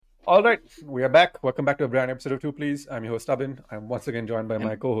All right, we are back. Welcome back to a brand new episode of Two Please. I'm your host Abin. I'm once again joined by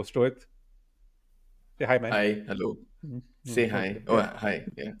my And co-host Rohit. Say hi, man. hi, hello. Say Okay, hi. Oh, yeah, hi.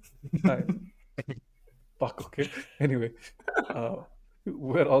 Yeah. hi. Fuck. Okay. Anyway, uh,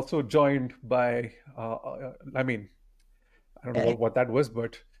 we're also joined by. I don't know what that was,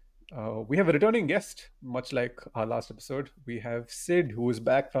 but we have a returning guest, much like our last episode. We have Sid, who is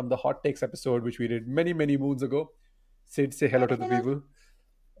back from the hot takes episode, which we did many, many moons ago. Sid, say hello to the people,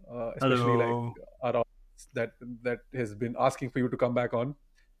 especially like Hello. our audience that has been asking for you to come back on.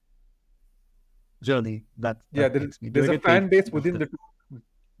 Journey. That Yeah, that makes me. Do there's I a get paid fan base after?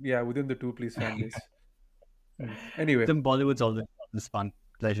 within the Two Please fan base. Anyway, Then Bollywood's always this fun.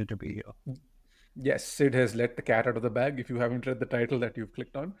 Pleasure to be here. yes, Sid has let the cat out of the bag. If you haven't read the title that you've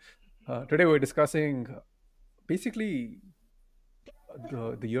clicked on, today we're discussing basically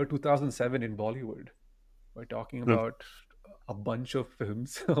the year 2007 in Bollywood. We're talking True. about a bunch of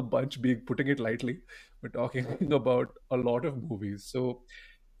films, a bunch being putting it lightly. We're talking about a lot of movies. So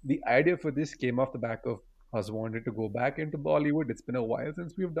the idea for this came off the back of us wanted to go back into Bollywood. It's been a while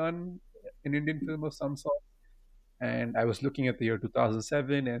since we've done an Indian film of some sort. And I was looking at the year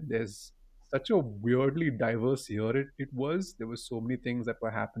 2007, and there's such a weirdly diverse year it was. There were so many things that were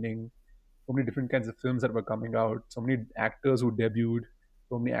happening, so many different kinds of films that were coming out, so many actors who debuted,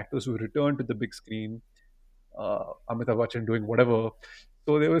 so many actors who returned to the big screen, Amitabh Bachchan doing whatever.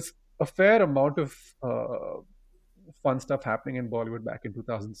 So there was a fair amount of fun stuff happening in Bollywood back in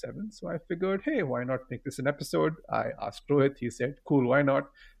 2007. So I figured, hey, why not make this an episode? I asked Rohit, he said, cool, why not?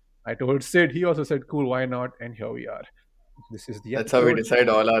 I told Sid, he also said, cool, why not? And here we are. This is the That's how we episode. decide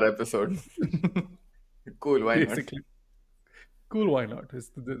all our episodes. Cool, why not? Basically, cool, why not?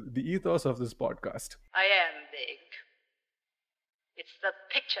 It's the ethos of this podcast. I am big. It's the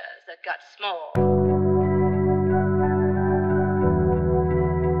pictures that got small.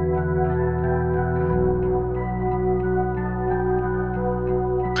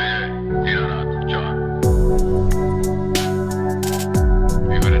 You're not John.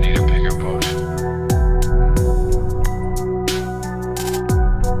 You're gonna need a bigger boat.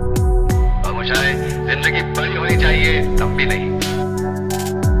 और मुझे जिंदगी बड़ी होनी चाहिए तब भी नहीं.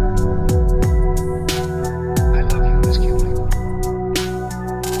 I love you, Miss Curie.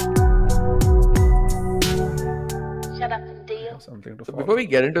 Shut up and deal. Something to So follow. before we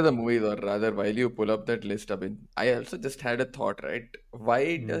get into the movies, or rather, while you pull up that list, Abin, I also just had a thought, right?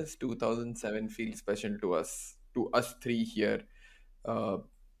 Why does 2007 feel special to us three here? Uh,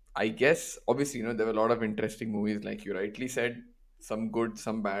 I guess, obviously, there were a lot of interesting movies, like you rightly said, some good,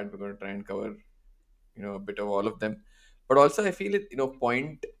 some bad. We're going to try and cover, a bit of all of them. But also, I feel it,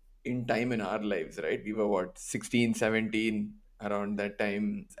 point in time in our lives, right? We were what, 16, 17, around that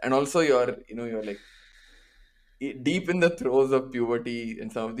time. And also, you're like deep in the throes of puberty,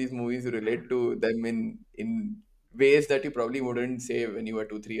 and some of these movies you relate to them in ways that you probably wouldn't say when you were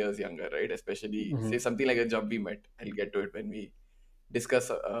 2 3 years younger, right? Especially Mhm. say something like A Job We Met. I'll get to it when we discuss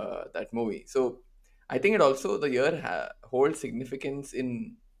that movie. So I think it also, the year holds significance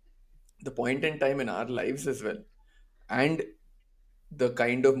in the point in time in our lives as well, and the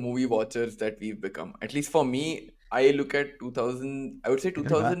kind of movie watchers that we've become. At least for me, I look at 2000, I would say Yeah, that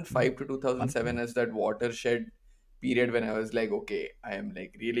 2005 to fun. 2007 as that watershed period when I was like, okay, I am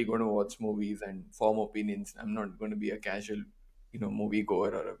like really going to watch movies and form opinions. I'm not going to be a casual, movie goer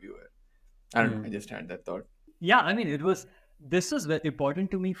or a viewer. I don't know. I just had that thought. Yeah, I mean, this was very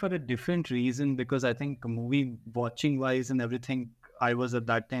important to me for a different reason because I think movie watching wise and everything, I was at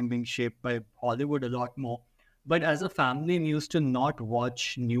that time being shaped by Hollywood a lot more. But as a family, we used to not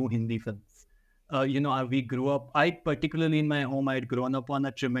watch new Hindi films. We grew up, I particularly in my home, I'd grown up on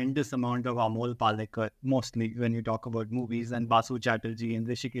a tremendous amount of Amol Palekar, mostly when you talk about movies, and Basu Chatterjee and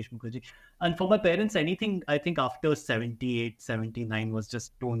Rishikesh Mukherjee. And for my parents, anything I think after 78, 79 was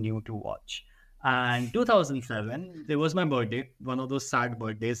just too new to watch. And 2007, it was my birthday, one of those sad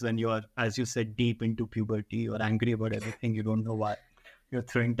birthdays when you're, as you said, deep into puberty, you're angry about everything, you don't know why, you're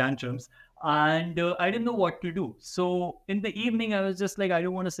throwing tantrums. And I didn't know what to do. So in the evening, I was just like, I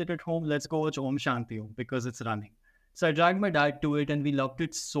don't want to sit at home. Let's go watch Om Shanti Om because it's running. So I dragged my dad to it and we loved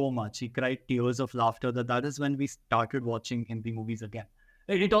it so much. He cried tears of laughter that is when we started watching Hindi movies again.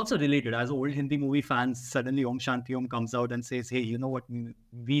 It also related as old Hindi movie fans. Suddenly, Om Shanti Om comes out and says, "Hey, you know what?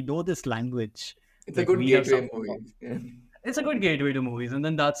 We know this language. It's a Like good we have gateway something." movie. Yeah. It's a good gateway to movies, and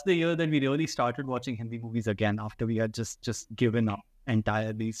then that's the year that we really started watching Hindi movies again after we had just given up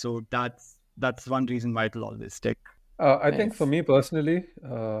entirely. So that's one reason why it'll always stick. I think Nice. for me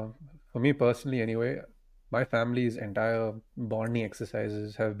personally anyway, my family's entire bonding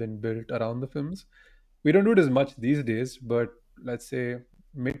exercises have been built around the films. We don't do it as much these days, but let's say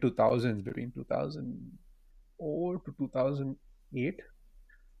mid 2000s, between 2004 to 2008,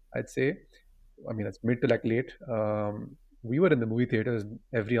 I'd say. I mean, that's mid to like late. We were in the movie theaters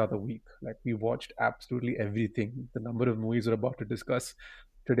every other week. Like we watched absolutely everything. The number of movies we're about to discuss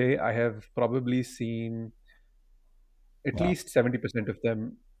today, I have probably seen at Wow. least 70% of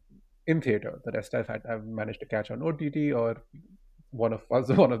them in theater. The rest I've managed to catch on OTT, or one of us,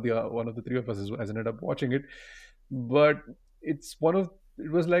 one of the three of us has ended up watching it. But it's one of it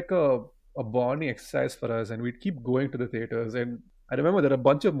was like a bonding exercise for us, and we'd keep going to the theaters. And I remember there are a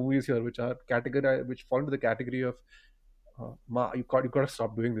bunch of movies here which fall into the category of Ma, you got to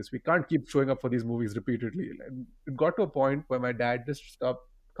stop doing this. We can't keep showing up for these movies repeatedly. And it got to a point where my dad just stopped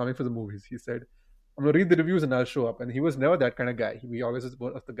coming for the movies. He said, "I'm gonna read the reviews and I'll show up." And he was never that kind of guy. He always is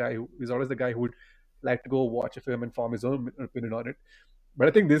one of the guy who he's always the guy who would like to go watch a film and form his own opinion on it. But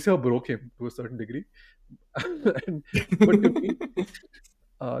I think this year broke him to a certain degree. and, but to me,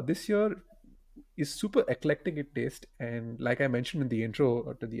 this year is super eclectic in taste, and like I mentioned in the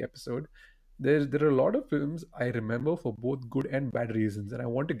intro to the episode, there are a lot of films I remember for both good and bad reasons, and I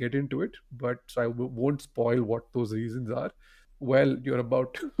want to get into it, but so I won't spoil what those reasons are. Well, you're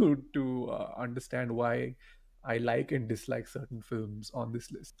about to understand why I like and dislike certain films on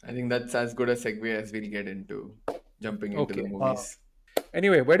this list. I think that's as good a segue as we'll get into jumping into the Okay. movies.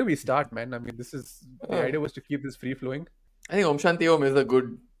 Anyway, where do we start, man? I mean, this is the Uh, idea was to keep this free flowing. I think Om Shanti Om is a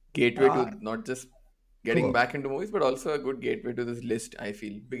good gateway to Uh, not just getting back into movies, but also a good gateway to this list, I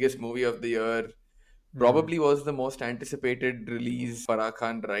feel. Biggest movie of the year. Hmm. Probably was the most anticipated release. Farah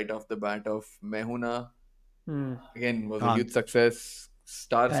Khan right off the bat of Mehuna. Hmm. Again, was a Khan. huge success. Eh,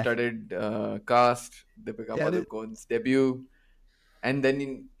 Star-studded cast. Deepika yeah, Padukone's debut. And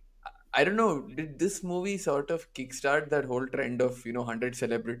then I don't know, did this movie sort of kickstart that whole trend of, 100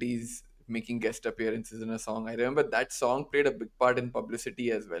 celebrities making guest appearances in a song? I remember that song played a big part in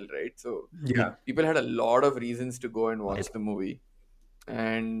publicity as well, right? So yeah. Yeah. people had a lot of reasons to go and watch the movie.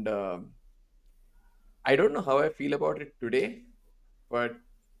 And I don't know how I feel about it today, but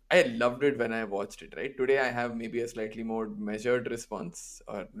I loved it when I watched it, right? Today I have maybe a slightly more measured response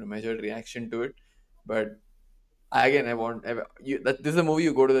or measured reaction to it. But again, this is a movie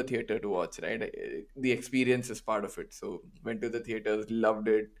you go to the theater to watch, right? The experience is part of it. So went to the theaters, loved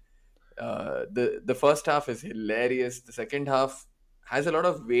it. The first half is hilarious. The second half has a lot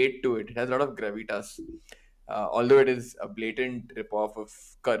of weight to it. It has a lot of gravitas, although it is a blatant ripoff of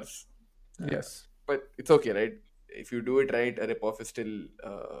Curse. Yes. But it's okay, right? If you do it right, a ripoff is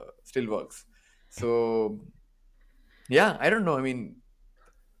still works. So yeah, I don't know. I mean,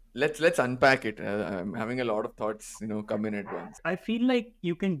 let's unpack it. I'm having a lot of thoughts, come in at once. I feel like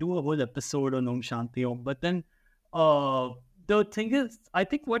you can do a whole episode on Om Shanti Om, but then uh, the thing is, I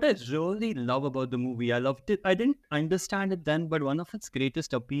think what I really love about the movie, I loved it. I didn't understand it then, but one of its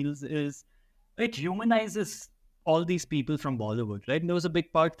greatest appeals is it humanizes all these people from Bollywood, right? And there was a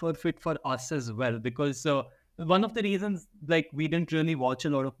big part for it for us as well, because one of the reasons like we didn't really watch a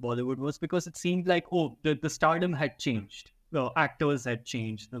lot of Bollywood was because it seemed like, oh, the stardom had changed, the actors had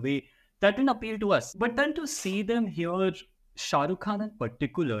changed, the way that didn't appeal to us. But then to see them here, Shah Rukh Khan in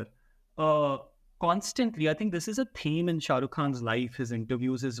particular, uh, constantly, I think this is a theme in Shah Rukh Khan's life, his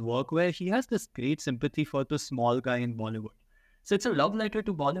interviews, his work, where he has this great sympathy for the small guy in Bollywood. So it's a love letter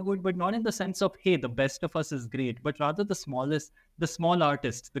to Bollywood, but not in the sense of, hey, the best of us is great, but rather the small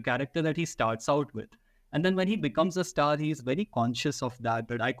artist, the character that he starts out with. And then when he becomes a star, he is very conscious of that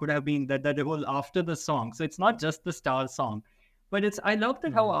I could have been that whole after the song. So it's not just the star song, but it's, I love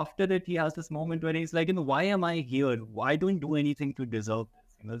that how Hmm. after it, he has this moment where he's like, why am I here? Why don't I do anything to deserve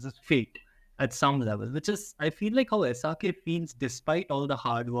this? This is fate at some level, which is, I feel like how SRK feels despite all the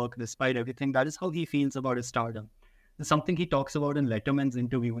hard work, despite everything. That is how he feels about his stardom. It's something he talks about in Letterman's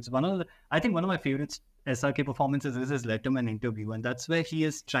interview. It's I think one of my favorite SRK performances is his Letterman interview. And that's where he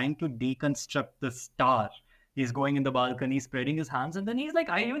is trying to deconstruct the star. He's going in the balcony, spreading his hands, and then he's like,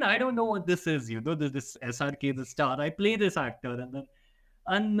 I don't know what this is, this SRK, the star. I play this actor.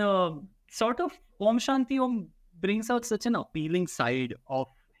 And sort of Om Shanti Om brings out such an appealing side of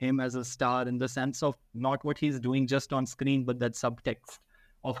him as a star in the sense of not what he's doing just on screen, but that subtext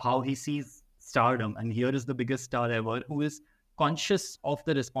of how he sees stardom. And here is the biggest star ever who is conscious of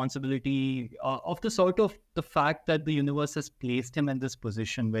the responsibility of the sort of the fact that the universe has placed him in this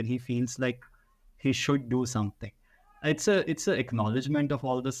position where he feels like he should do something. It's a acknowledgement of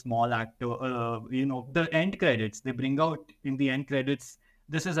all the small actor. The end credits they bring out in the end credits.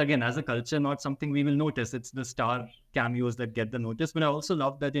 This is again as a culture not something we will notice. It's the star cameos that get the notice. But I also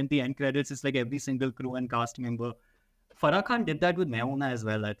love that in the end credits, it's like every single crew and cast member. Farah Khan did that with Mehuna as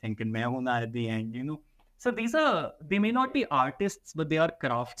well, I think, in Mehuna at the end, So they may not be artists, but they are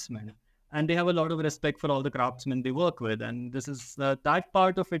craftsmen. And they have a lot of respect for all the craftsmen they work with. And this is that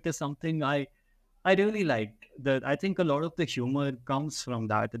part of it is something I really like. That I think a lot of the humor comes from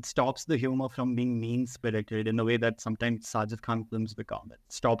that. It stops the humor from being mean spirited in a way that sometimes Sajid Khan films become. It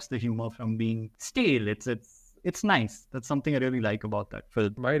stops the humor from being stale. It's nice. That's something I really like about that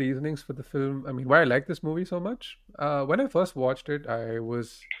film. My reasonings for the film, I mean, why I like this movie so much. When I first watched it, I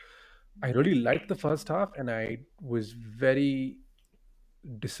really liked the first half, and I was very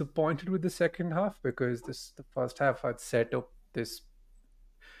disappointed with the second half because the first half had set up this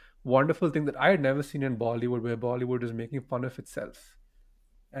wonderful thing that I had never seen in Bollywood, where Bollywood is making fun of itself.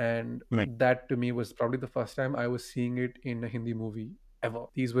 And Right. that to me was probably the first time I was seeing it in a Hindi movie ever.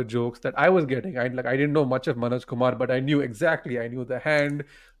 These were jokes that I was getting. I didn't know much of Manoj Kumar, but I knew exactly. I knew the hand,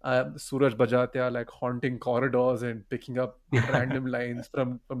 Suraj Bajatia like haunting corridors and picking up random lines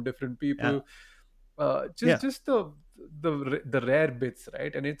from different Yeah. people. Yeah. Just the rare bits,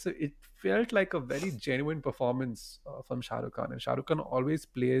 right? And it felt like a very genuine performance from Shah Rukh Khan. And Shah Rukh Khan always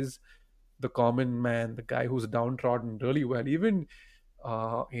plays the common man, the guy who's downtrodden really well. Even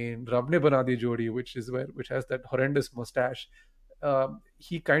in Rabne Bana Di Jodi, which has that horrendous mustache,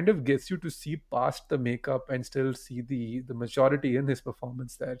 he kind of gets you to see past the makeup and still see the maturity in his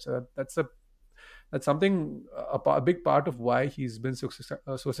performance there. So that's something a big part of why he's been so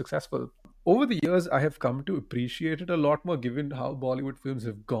successful. Over the years, I have come to appreciate it a lot more, given how Bollywood films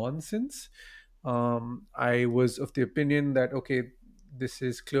have gone since. I was of the opinion that okay, this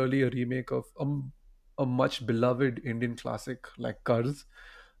is clearly a remake of a much beloved Indian classic like Karz.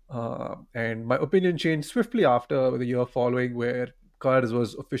 And my opinion changed swiftly after the year following, where Karz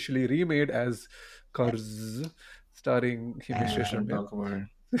was officially remade as Karz, starring Himesh Let's not Reshamya. talk about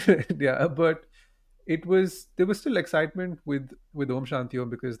it. Yeah, but there was still excitement with Om Shanti Om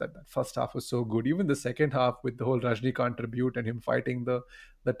because that first half was so good. Even the second half with the whole Rajnikant tribute and him fighting the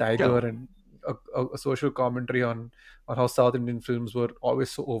tiger Sure. and a social commentary on how South Indian films were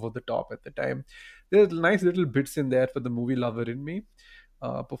always so over the top at the time. There's nice little bits in there for the movie lover in me.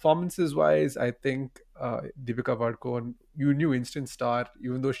 Performances wise, I think Deepika Padukone, you knew instant star,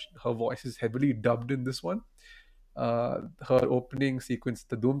 even though her voice is heavily dubbed in this one. Her opening sequence,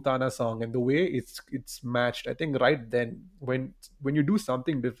 the Doom Tana song, and the way it's matched, I think right then, when you do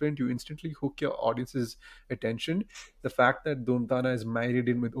something different, you instantly hook your audience's attention. The fact that Doom Tana is married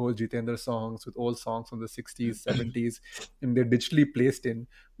in with old Jitendra songs, with old songs from the 60s, 70s, and they're digitally placed in,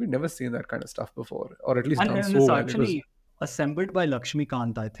 we've never seen that kind of stuff before, or at least done And so it's well. It was actually assembled by Lakshmi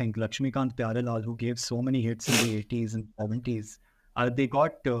Kant, I think. Lakshmi Kant Pyarelal, who gave so many hits in the 80s and 70s. They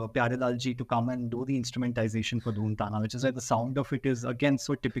got Pyarelal ji to come and do the instrumentalization for Dhoom Tana, which is why the sound of it is, again,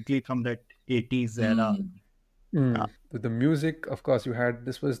 so typically from that 80s era. Mm. Yeah. With the music, of course,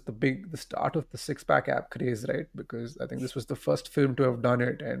 this was the start of the six pack app craze, right? Because I think this was the first film to have done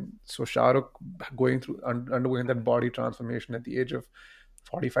it, and so Shah Rukh undergoing that body transformation at the age of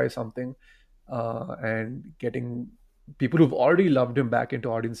 45 something, and getting people who've already loved him back into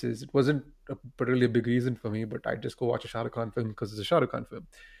audiences. It wasn't a particularly big reason for me, but I just go watch a Shah Rukh Khan film because it's a Shah Rukh Khan film.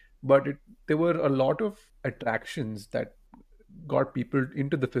 But there were a lot of attractions that got people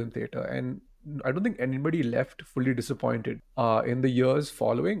into the film theater, and I don't think anybody left fully disappointed. In the years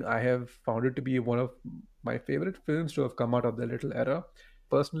following, I have found it to be one of my favorite films to have come out of the little era.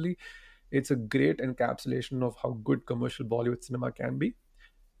 Personally, it's a great encapsulation of how good commercial Bollywood cinema can be.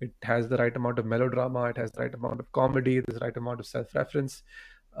 It has the right amount of melodrama, it has the right amount of comedy, there's the right amount of self-reference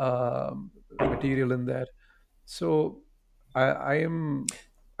material in there. So I'm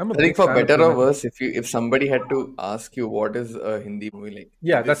a I think big for fan of better him, or and worse, if somebody had to ask you what is a Hindi movie, like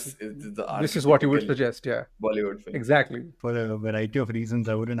yeah, this is the this is what you would archetypical suggest. Yeah, Bollywood film. exactly. For a variety of reasons,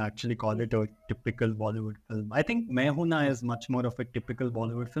 I wouldn't actually call it a typical Bollywood film. I think Main Hoon Na is much more of a typical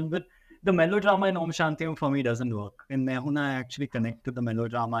Bollywood film, but the melodrama in Om Shanti Om for me doesn't work. In Main Hoon Na, I actually connect to the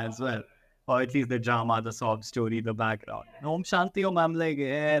melodrama as well, or at least the drama, the sob story, the background. In Om Shanti Om, I'm like,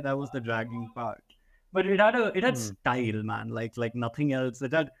 yeah, that was the dragging part. But it had Hmm. style, man, like nothing else.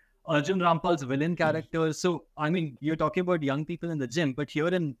 It had Arjun Rampal's villain characters. So I mean, you're talking about young people in the gym, but here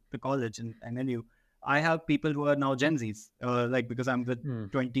in the college in NLU, I have people who are now Gen Zs, like because I'm with Hmm.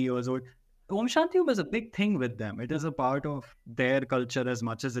 20 years old. Om Shanti Om is a big thing with them. It is a part of their culture as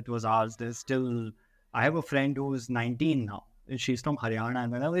much as it was ours. There's still, I have a friend who's 19 now. She's from Haryana,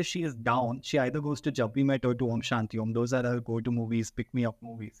 and whenever she is down, she either goes to Jab We Met or to Om Shanti Om. Those are her go-to movies, pick me up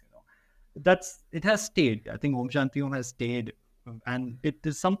movies. It has stayed. I think Om Shanti Om has stayed, and it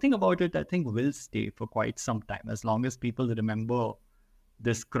is something about it I think will stay for quite some time as long as people remember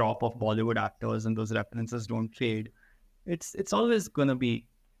this crop of Bollywood actors and those references don't fade. It's always gonna be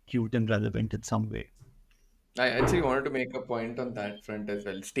cute and relevant in some way. I actually wanted to make a point on that front as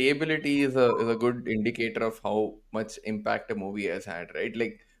well. Stability is a good indicator of how much impact a movie has had, right?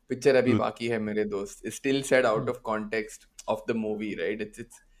 Like picture abhi True. baki hai mere dost is still said out Mm. of context of the movie, right?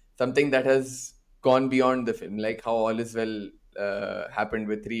 It's something that has gone beyond the film, like how All Is Well happened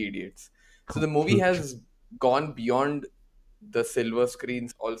with Three Idiots. So the movie True. True. has gone beyond the silver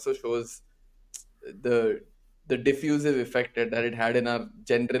screens. Also shows the the diffusive effect that it had in our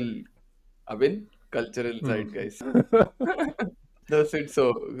general Abin cultural Mm. zeitgeist. That's it. So,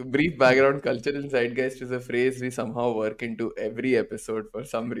 brief background cultural zeitgeist is a phrase we somehow work into every episode for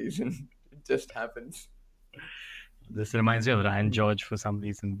some reason. It just happens. This reminds me of Ryan Mm. George for some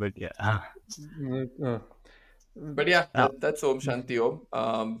reason, but yeah. Mm. But yeah, Uh, that's Om Shanti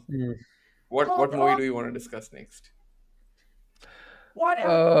Om. Mm. What movie do you want to discuss next?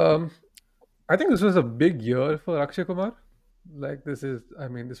 Um, I think this was a big year for Akshay Kumar. Like I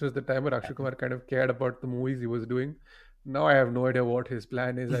mean, this was the time where Akshay Kumar kind of cared about the movies he was doing. Now I have no idea what his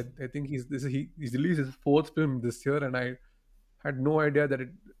plan is. I think he's released his fourth film this year, and I had no idea that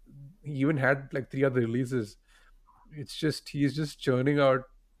he even had like three other releases. It's just he's just churning out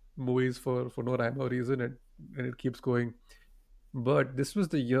movies for no rhyme or reason, and it keeps going. But this was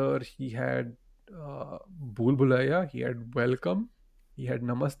the year he had Bhool Bhulaiya, he had Welcome, he had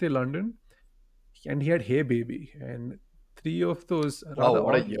Namaste London, and he had Hey Baby, and three of those, Wow, rather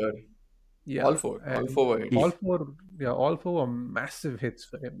what a all, year! yeah, All and four were he- all hits. four, yeah, all four were massive hits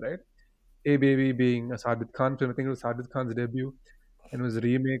for him, right? Hey Baby being a Sajid Khan film, I think it was Sajid Khan's debut, and it was a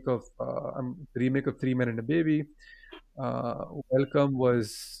remake of Three Men and a Baby. Welcome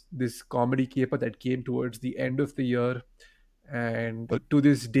was this comedy caper that came towards the end of the year, and but to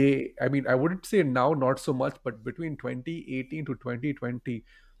this day, I mean, I wouldn't say now not so much, but between 2018 to 2020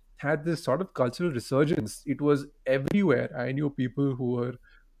 had this sort of cultural resurgence. It was everywhere. I knew people who were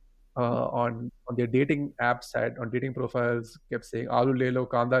on their dating apps, had on dating profiles, kept saying "Alu le lo,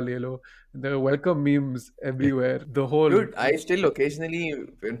 kanda le lo." There were welcome memes everywhere. The whole Dude, I still occasionally,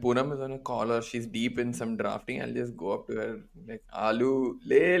 when Poonam is on a call or she's deep in some drafting, I'll just go up to her like, Alu,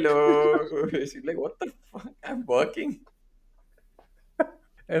 lelo. She's like, what the fuck? I'm working. So,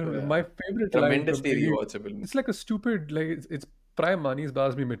 and yeah, my favorite line from tremendously any, rewatchable movie. it's like a stupid, like it's prime Mani's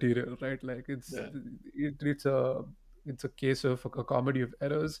Basmi material, right? Like Yeah. it's a case of a comedy of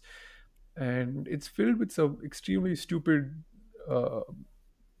errors, and it's filled with some extremely stupid uh,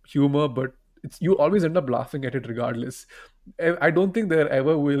 humor, but you always end up laughing at it regardless. I don't think there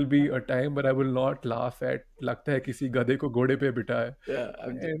ever will be a time where I will not laugh at "लगता है किसी गधे को घोड़े पे बिठाए." Yeah,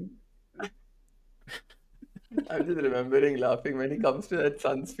 And I'm just remembering laughing when he comes to that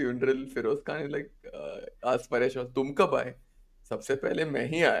son's funeral. Feroz Khan is like, asks Paresh, तुम कब आए? सबसे पहले मैं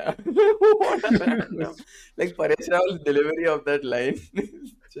ही आया. What a random. Like Paresh Rawal's delivery of that line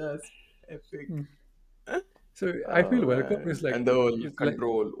is just epic. so I feel Oh welcome man. is like And the whole it's like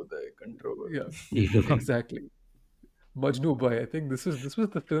control, the control. yeah, exactly. Majnu Bhai. I think this was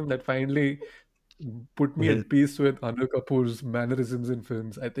the film that finally put me well, at peace with Anil Kapoor's mannerisms in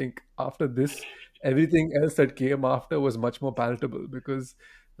films. I think after this, everything else that came after was much more palatable because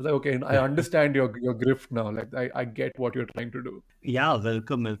I was like, okay, I understand your grift now. Like I get what you're trying to do. yeah,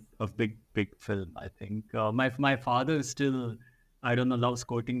 Welcome is a big film. I think my father is still, I don't know, loves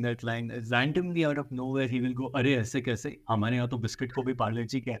quoting that line. Randomly out of nowhere, he will go, "अरे ऐसे कैसे? हमारे यहाँ तो biscuit को भी पार्ले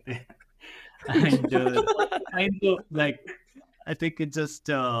जी कहते हैं." And kind of like, I think it just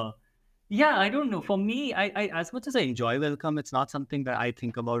yeah, I don't know. For me, I as much as I enjoy Welcome, it's not something that I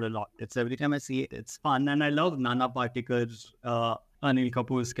think about a lot. It's every time I see it, it's fun, and I love Nana Patekar's, Anil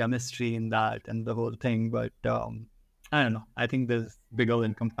Kapoor's chemistry in that and the whole thing. But I don't know. I think there's bigger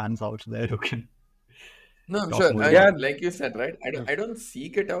Welcome fans out there who can No, I'm talk sure. more I about Yeah, mean, like you said, right? I don't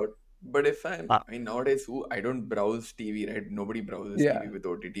seek it out. But if it. I mean, nowadays, I don't browse TV, right? Nobody browses yeah. TV with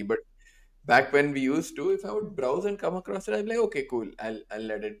OTT. But back when we used to, if I would browse and come across it, I'd be like, okay, cool. I'll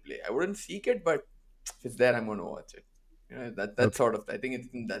let it play. I wouldn't seek it, but if it's there, I'm going to watch it. You know, that Okay. sort of. I think it's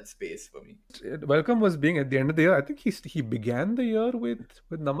in that space for me. Welcome was being at the end of the year. I think he began the year with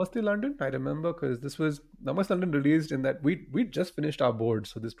Namaste London. I remember because this was Namaste London released in that we just finished our board,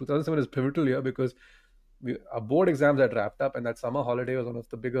 so this 2007 is pivotal year because our board exams had wrapped up, and that summer holiday was one of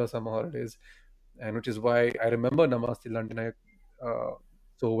the bigger summer holidays, and which is why I remember Namaste London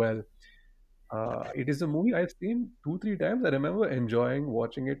so well. It is a movie I've seen two, three times. I remember enjoying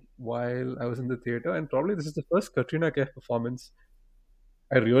watching it while I was in the theater, and probably this is the first Katrina Kaif performance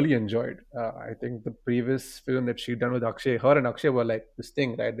I really enjoyed. I think the previous film that she'd done with Akshay, her and Akshay were like this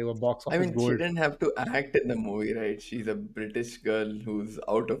thing, right? They were box I office mean, she gold. didn't have to act in the movie, right? She's a British girl who's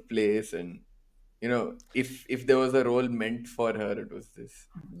out of place, and if there was a role meant for her, it was this.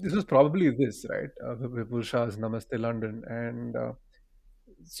 This was probably this, right? Vipul Shah's Namaste London, and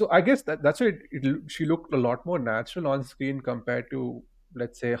so I guess that's why she looked a lot more natural on screen compared to,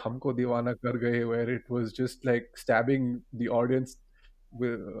 let's say, Humko Deewana Kar Gaye, where it was just like stabbing the audience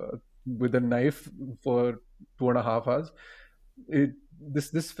with with a knife for 2.5 hours.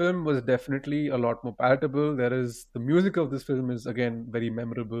 This film was definitely a lot more palatable. There is the music of this film is again very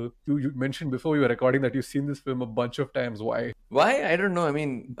memorable. You mentioned before you were recording that you've seen this film a bunch of times. Why? Why? I don't know. I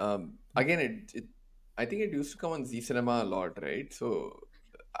mean, again, I think it used to come on Z Cinema a lot, right? So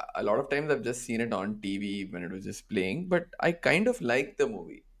a lot of times I've just seen it on TV when it was just playing, but I kind of like the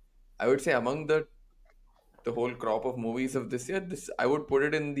movie. I would say among the whole crop of movies of this year, this I would put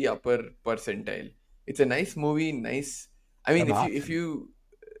it in the upper percentile. It's a nice movie, nice. I mean, if you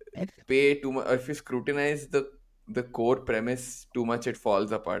pay too much, or if you scrutinize the core premise too much, it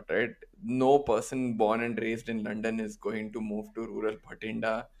falls apart, right? No person born and raised in London is going to move to rural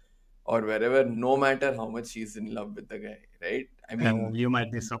Bhatinda or wherever, no matter how much she's in love with the guy, right? I mean, You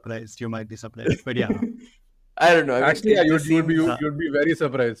might be surprised. You might be surprised. But yeah. I don't know. I mean, Actually, yeah, it just seems Uh, you'd be very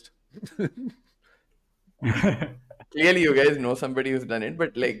surprised. clearly you guys know somebody who's done it,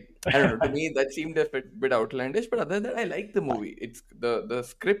 but like I don't know. To me, that seemed a bit outlandish. But other than that, I like the movie. It's the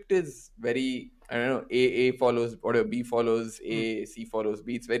script is very, I don't know. A follows or B follows A, C follows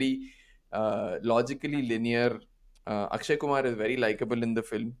B. It's very logically linear. Akshay Kumar is very likable in the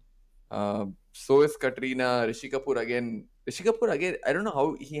film. So is Katrina. Rishi Kapoor again. Rishi Kapoor again. I don't know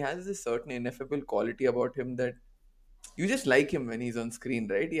how he has this certain ineffable quality about him that you just like him when he's on screen,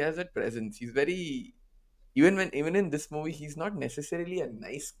 right? He has that presence. He's very, even in this movie, he's not necessarily a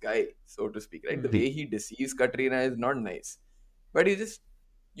nice guy, so to speak, right? The Mm. way he deceives Katrina is not nice, but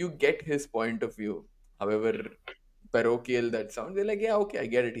you get his point of view, however parochial that sounds. You're like, yeah, okay, I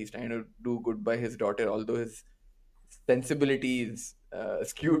get it. He's trying to do good by his daughter, although his sensibility is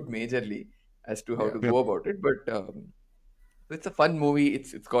skewed majorly as to how Yeah. to Yep. go about it. But it's a fun movie.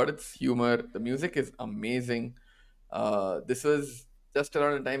 It's got its humor. The music is amazing. This was just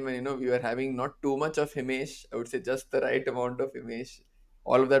around the time when we were having not too much of Himesh. I would say just the right amount of Himesh.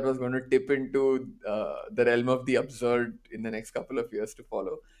 All of that was going to tip into the realm of the absurd in the next couple of years to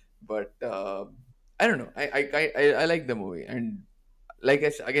follow. But I don't know. I like the movie, and like I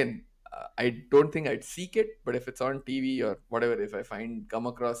said again, I don't think I'd seek it. But if it's on TV or whatever, if I come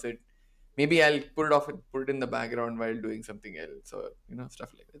across it, maybe I'll put it off and put it in the background while doing something else, or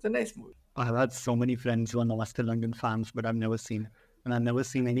stuff like that. It's a nice movie. I've had so many friends who are Namaste London fans, but I've never seen it. And I've never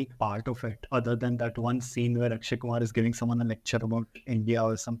seen any part of it other than that one scene where Akshay Kumar is giving someone a lecture about India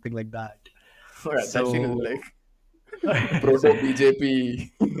or something like that. Alright, that scene is So, like proto BJP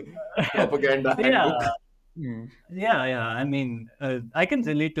propaganda yeah, handbook. Mm. yeah. I mean, I can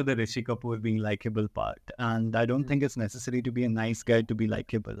relate to the Rishi Kapoor being likable part. And I don't think it's necessary to be a nice guy to be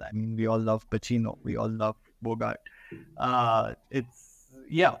likable. I mean, we all love Pacino. We all love Bogart.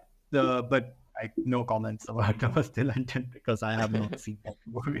 Yeah, but no comments about Namaste London because I have not seen that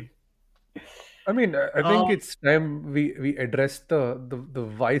movie. I mean, I think Um, it's time we address the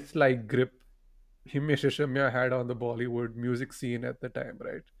vice-like grip Himesh Reshammiya had on the Bollywood music scene at the time,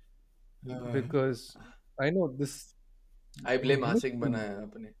 right? Because I know this. I blame Himesh, Ashik Banaya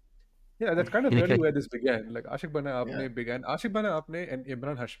apne. yeah, that's kind of really where this began. Like Ashik Bana Yeah. Aapne began. Ashik Bana Aapne and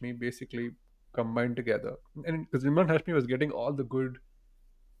Imran Hashmi basically combined together, and because Imran Hashmi was getting all the good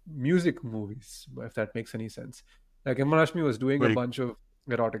music movies, if that makes any sense. Like Imran Hashmi was doing a very, bunch of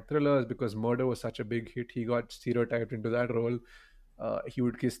erotic thrillers because Murder was such a big hit. He got stereotyped into that role. He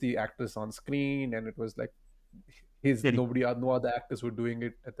would kiss the actress on screen, and it was like his very, nobody, no other actors were doing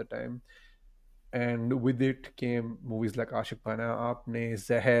it at the time. And with it came movies like Ashik Pana, Aapne,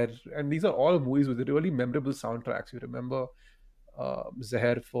 Zahar, and these are all movies with really memorable soundtracks. You remember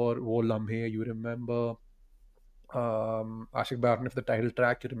Zahar for Wo Lamhe, you remember Ashik Barne for the title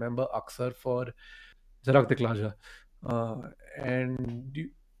track, you remember Aksar for Zarak Dikhla Ja. And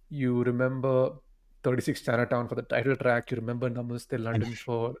you remember 36 Chinatown for the title track, you remember Namaste and London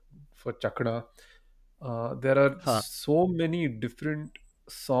for Chakda. There are huh. so many different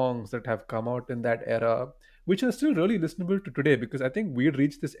songs that have come out in that era, which are still really listenable to today because I think we had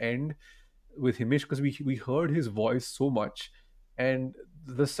reached this end with Himish because we heard his voice so much, and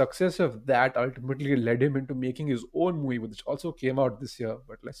the success of that ultimately led him into making his own movie, which also came out this year.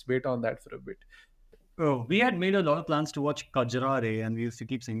 But let's wait on that for a bit. Oh, we had made a lot of plans to watch Kajra, and we used to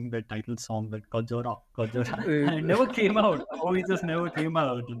keep singing the title song, that Kajra, Kajra. And it never came out. The movie just never came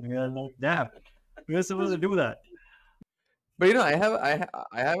out. And we were like, damn, we were supposed to do that. But I have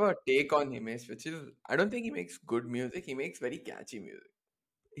a take on Himesh, which is I don't think he makes good music. He makes very catchy music.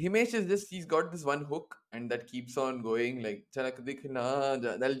 Himesh is just, he's got this one hook and that keeps on going, like "Chalak Dikhna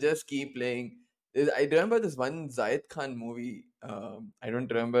Ja," they'll just keep playing. I remember this one Zayed Khan movie. I don't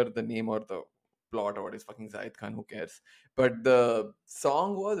remember the name or the plot or what is fucking Zayed Khan. Who cares? But the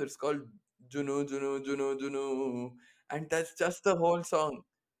song was, it's called Junu Junu Junu Junu, and that's just the whole song.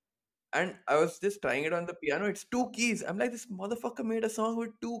 And I was just trying it on the piano. It's two keys. I'm like, this motherfucker made a song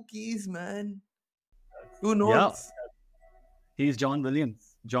with two keys, man. Two Yeah, notes. he's John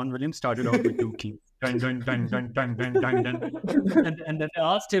Williams. John Williams started out with two keys. Dun, dun, dun, dun, dun, dun, dun, dun. And then they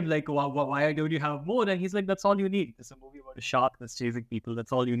asked him, like, why don't you have more? And he's like, that's all you need. It's a movie about a shark that's chasing people.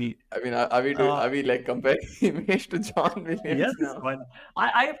 That's all you need. I mean, are we doing? Uh, Are we like comparing Himesh to John yes, Williams now? why not?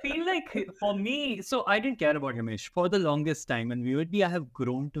 I feel like for me, so I didn't care about Himesh for the longest time. And weirdly, I have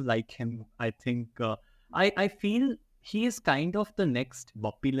grown to like him. I think I feel he is kind of the next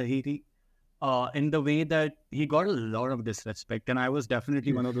Bappi Lahiri, in the way that he got a lot of disrespect, and I was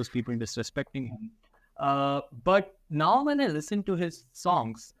definitely one of those people disrespecting him. But now when I listen to his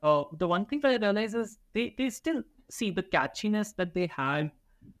songs, the one thing that I realize is they still see the catchiness that they had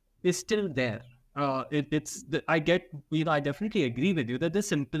is still there. I get, I definitely agree with you that they're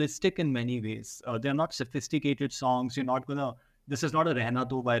simplistic in many ways. They're not sophisticated songs. You're not gonna. This is not a Rehna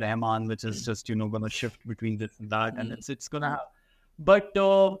Tu by Rahman, which is just gonna shift between this and that, and it's gonna have. But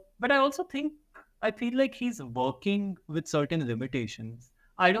I also think I feel like he's working with certain limitations.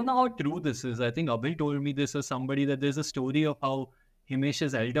 I don't know how true this is. I think Abhay told me this as somebody that there's a story of how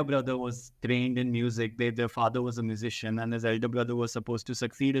Himesh's elder brother was trained in music. Their father was a musician, and his elder brother was supposed to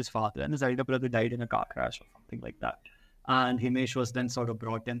succeed his father, and his elder brother died in a car crash or something like that. And Himesh was then sort of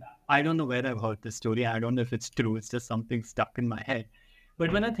brought in. I don't know where I've heard this story. I don't know if it's true. It's just something stuck in my head.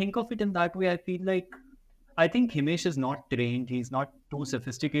 But when I think of it in that way, I feel like I think Himesh is not trained. He's not too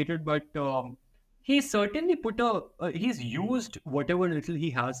sophisticated, but he's certainly he's used whatever little he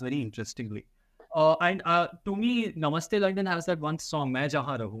has very interestingly. And to me, Namaste London has that one song, Main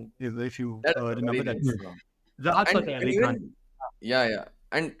Jahan Rahu, if you That's a very remember that. nice song. Rahat And Fateh Ali Khan. even, yeah, yeah.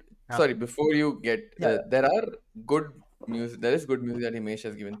 And Yeah. sorry, before you get, Yeah. there are good music. There is good music that Himesh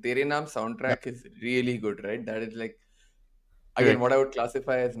has given. Tere Naam Yeah. soundtrack is really good, right? That is like, again, Correct. what I would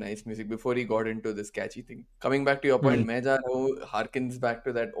classify as nice music before he got into this catchy thing. Coming back to your point, Main Ja Raha Hu harkens back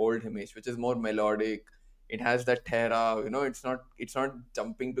to that old Himesh, which is more melodic. It has that thera, it's not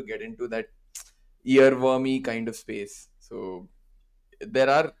jumping to get into that earwormy kind of space. So there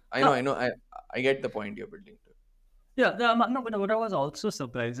are, Uh, I get the point you're building to. Yeah, no, but what I was also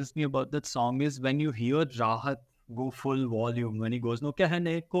surprises me about that song is when you hear Rahat go full volume, when he goes, no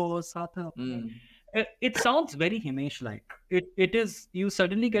kehne ko saath apne. Mm, It sounds very Himesh like. It is, you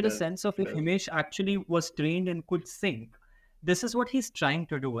suddenly it get a does. sense of if Himesh actually was trained and could sing. This is what he's trying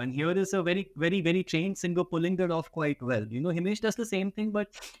to do. And here is a very, very, very trained singer pulling that off quite well. Himesh does the same thing, but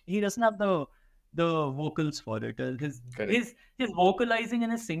he doesn't have the vocals for it. Correct. His vocalizing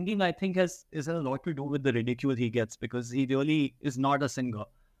and his singing, I think, is a lot to do with the ridicule he gets because he really is not a singer.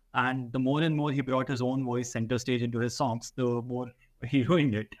 And the more and more he brought his own voice center stage into his songs, the more he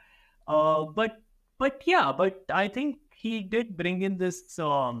ruined it. Uh, but but I think he did bring in this.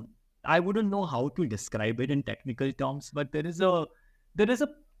 I wouldn't know how to describe it in technical terms, but there is a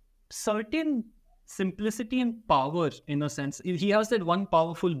certain simplicity and power in a sense. He has that one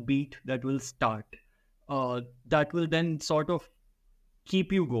powerful beat that will start, that will then sort of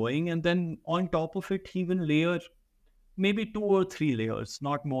keep you going, and then on top of it, he will layer maybe 2 or 3 layers,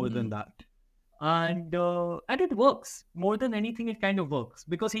 not more than Mm, that. And it works more than anything. It kind of works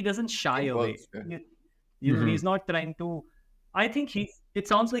because he doesn't shy it away. works. Yeah. He's not trying to. I think it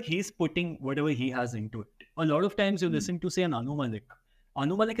sounds like he's putting whatever he has into it. A lot of times you Mm, listen to, say, an Anu Malik.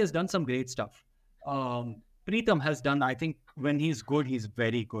 Anu Malik has done some great stuff. Preetham has done, I think, when he's good, he's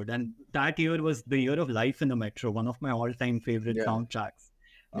very good. And that year was the year of Life in the Metro, one of my all-time favorite yeah. soundtracks.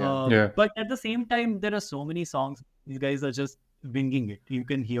 Yeah. Yeah. But at the same time, there are so many songs. These guys are just winging it. You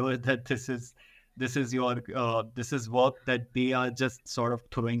can hear that this is work that they are just sort of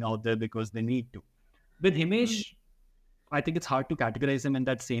throwing out there because they need to. With Mm, Himesh, I think it's hard to categorize him in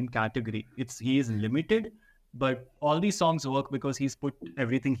that same category. He is limited, but all these songs work because he's put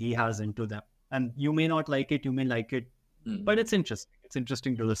everything he has into them. And you may not like it, you may like it, mm. but it's interesting. It's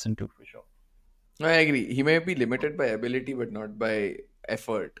interesting to listen to for sure. I agree. He may be limited by ability, but not by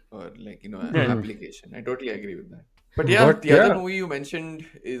effort or Yeah. application. I totally agree with that. But yeah, But the other yeah, movie you mentioned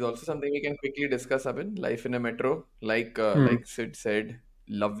is also something we can quickly discuss, Abin. Life in a Metro. hmm, Like Sid said,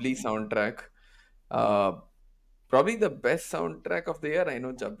 lovely soundtrack. Uh, Probably the best soundtrack of the year. I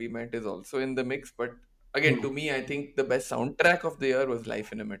know Jab Bhi Met is also in the mix, but again, to me, I think the best soundtrack of the year was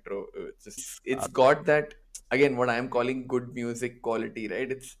Life in a Metro. It's got that. again what I'm calling good music quality,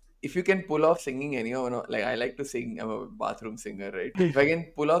 right? It's if you can pull off singing any of, like I like to sing, I'm a bathroom singer, right? If I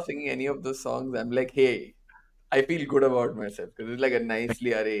can pull off singing any of those songs, I'm like, hey, I feel good about myself because it's like a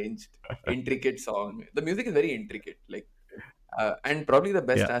nicely arranged, intricate song. The music is very intricate, like, and probably the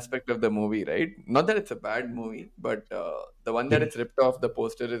best Yeah. aspect of the movie, right? Not that it's a bad movie, but the one that Mm. it's ripped off, the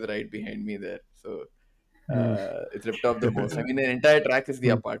poster is right behind me there. So Mm. it's ripped off the most. I mean, the entire track is the Mm.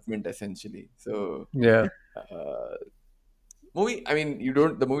 apartment essentially. So Yeah. uh, movie. I mean, you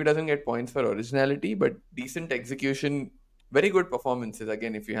don't. The movie doesn't get points for originality, but decent execution, very good performances.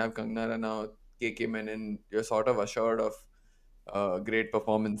 Again, if you have Kangna Ranaut, KK Menon, you're sort of assured of great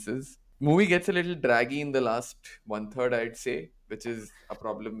performances. Movie gets a little draggy in the last one third, I'd say, which is a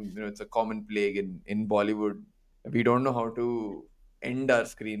problem. It's a common plague in Bollywood. We don't know how to end our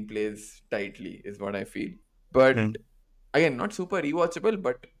screenplays tightly, is what I feel. But Mm. again, not super rewatchable,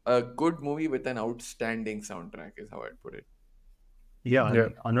 but a good movie with an outstanding soundtrack is how I'd put it. Yeah, Yeah.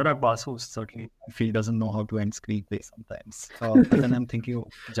 and Anurag Basu certainly I feel doesn't know how to end screenplay sometimes. But then I'm thinking of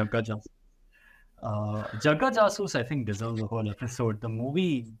Jagga Jasus. Jagga Jasus, I think, deserves a whole episode. The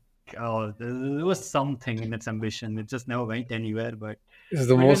movie, there was something in its ambition. It just never went anywhere. This is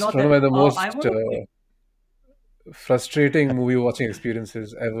the But we're most not one there. of the I most want to. frustrating movie watching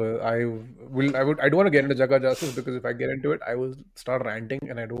experiences ever. I don't want to get into Jaga Jasus because if I get into it, I will start ranting,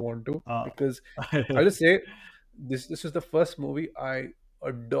 and I don't want to Uh, because I'll just say this is the first movie I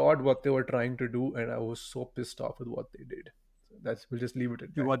adored what they were trying to do, and I was so pissed off with what they did. So we'll just leave it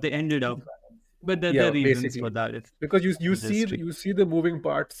at that. what they ended up, but there Yeah, are reasons for basically, that. It's because industry. you see the moving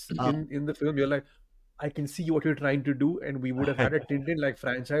parts Uh, in the film. You're like, I can see what you're trying to do, and we would have had a Tintin like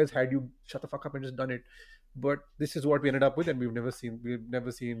franchise had you shut the fuck up and just done it. But this is what we ended up with, and we've never seen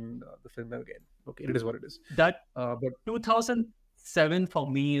the film again. Okay, it is what it is. that But 2007 for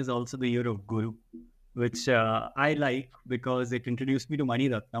me is also the year of Guru, which I like because it introduced me to Mani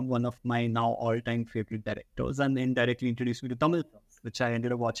Ratnam, one of my now all-time favorite directors, and indirectly introduced me to Tamil films, which I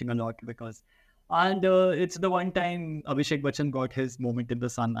ended up watching a lot because, and it's the one time Abhishek Bachchan got his moment in the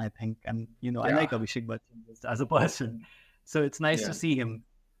sun, I think, and I yeah, like Abhishek Bachchan just as a person, so it's nice to Yeah. see him.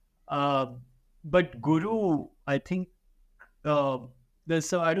 Uh, but Guru, I think uh,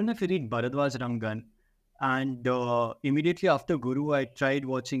 I don't know if you read Bharadwaj Rangan, and immediately after Guru, I tried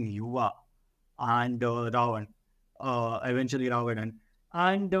watching Yuva and Ravan, eventually Ravanan.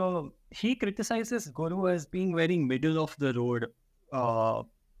 And he criticizes Guru as being very middle of the road uh,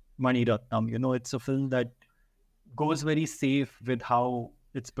 Mani Ratnam. It's a film that goes very safe with how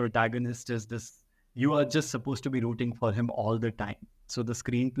its protagonist is this. You are just supposed to be rooting for him all the time. So the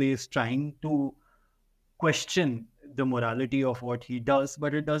screenplay is trying to question the morality of what he does,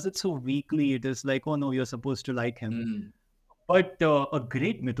 but it does it so weakly. It is like, oh no, you're supposed to like him. Mm. But a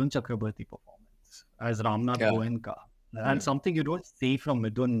great Mithun Chakrabarti performance as Ramnath Yeah. Goenka. Yeah. And something you don't see from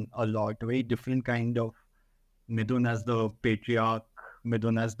Mithun a lot, a very different kind of Mithun as the patriarch,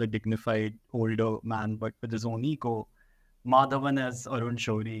 Mithun as the dignified older man, but with his own ego. Madhavan as Arun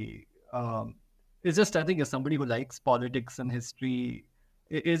Shourie. It's just, I think, as somebody who likes politics and history,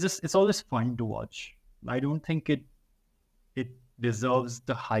 it's always fun to watch. I don't think it deserves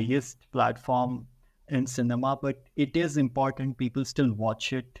the highest platform in cinema, but it is important. People still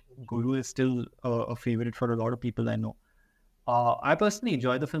watch it. Guru is still a favorite for a lot of people I know. I personally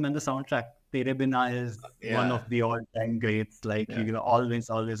enjoy the film and the soundtrack. Tere Bina is one Yeah. of the all-time greats. Like Yeah. always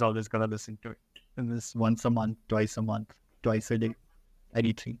gonna listen to it. And this once a month, twice a month, twice a day,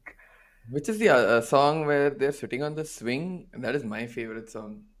 anything. Which is the song where they're sitting on the swing? And that is my favorite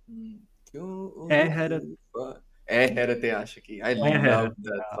song. Eh Hairat, Eh Hairate Ashiki. I Eh love Hairat.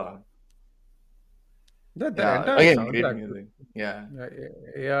 that song. that Yeah, entire again, great soundtrack, music. Yeah,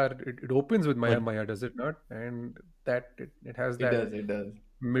 yeah, it opens with Maya But Maya, does it not? And it has it that does. It does.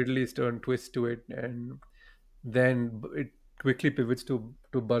 Middle Eastern twist to it, and then it quickly pivots to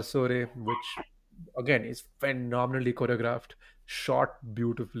Barsore, which again is phenomenally choreographed, shot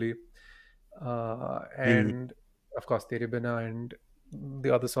beautifully, mm, and of course Tere Bina and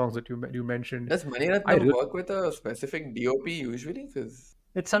the other songs that you mentioned. Does Mani I Ratnam re- work with a specific DOP usually? Because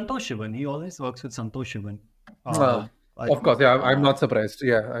it's Santosh Shivan. He always works with Santosh Shivan. uh, I of think. course, yeah, I'm uh, not surprised.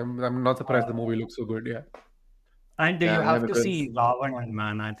 Yeah, I'm not surprised the Uh, movie looks so good. Yeah, and you yeah, have to because see Ravanan,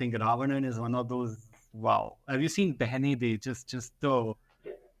 man. I think Ravanan is one of those. Wow. Have you seen Behne De? Just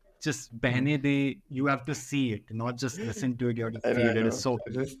Mm. Behne De. You have to see it, not just listen to it. You have to I see know, I it. It is know. so I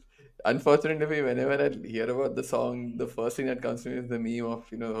good. just unfortunately, whenever I hear about the song, the first thing that comes to me is the meme of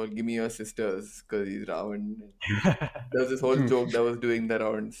the whole "Give me your sisters" because he's Ravan. There was this whole joke that was doing the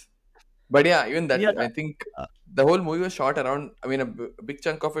rounds. But yeah, even that, Yeah. I think uh, the whole movie was shot around. I mean, a big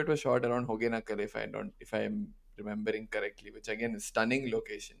chunk of it was shot around Hogenakal, if I am remembering correctly, which again is stunning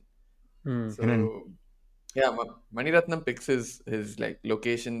location. Hmm. mm, So yeah, Maniratnam picks his like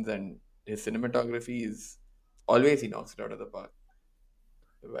locations, and his cinematography is always he knocks it out of the park.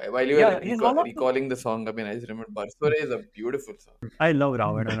 While you were yeah, he's one of the. recalling the song, I mean, I just remember Barsore is a beautiful song. I love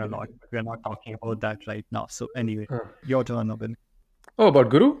Ravanan a lot, but we're not talking about that right now. So anyway, Huh. your turn, Abin. Oh, about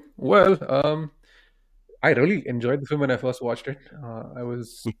Guru? Well, I really enjoyed the film when I first watched it.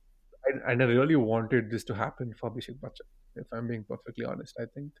 I really wanted this to happen for Abhishek Bachchan. If I'm being perfectly honest, I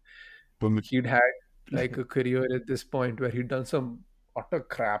think he'd had like a career at this point where he'd done some utter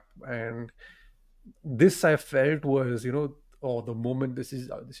crap, and this I felt was, oh, the moment this is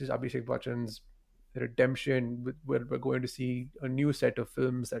Abhishek Bachchan's redemption. We're going to see a new set of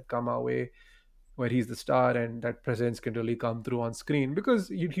films that come our way where he's the star, and that presence can really come through on screen because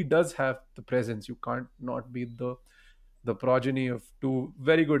he does have the presence. You can't not be the progeny of two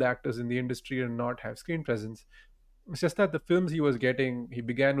very good actors in the industry and not have screen presence. It's just that the films he was getting, he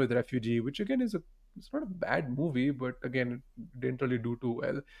began with Refugee, which again it's not a bad movie, but again, it didn't really do too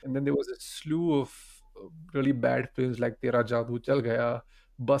well. And then there was a slew of really bad films like Tera Jadoo Chal Gaya,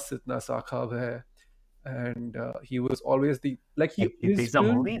 Bas Itna Sa Khab Hai, and he was always the like he his These are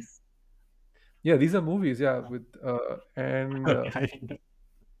film. movies. Yeah, these are movies. Yeah, with and Okay.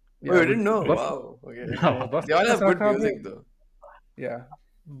 Oh, yeah you with didn't know? Bas Wow. Okay. No. Bas They all Itna have Sa good Khab Hai. music though. Yeah,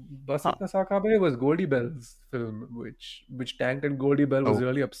 Bas Huh. Itna Sa Khab Hai was Goldie Bell's film, which tanked, and Goldie Bell was Oh,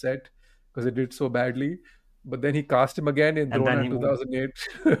 really upset because it did so badly. But then he cast him again in and then Drona he moved.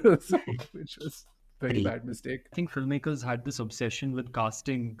 2008, so, which was very Hey, bad mistake. I think filmmakers had this obsession with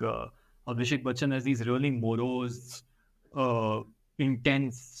casting Abhishek Bachchan as these really morose, uh,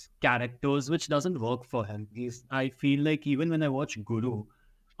 intense characters, which doesn't work for him. I feel like even when I watch Guru,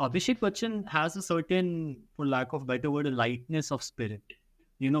 Abhishek Bachchan has a certain, for lack of better word, a lightness of spirit.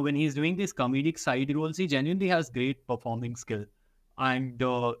 When he's doing these comedic side roles, he genuinely has great performing skill. And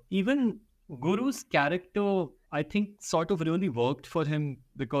even Guru's character, I think, sort of really worked for him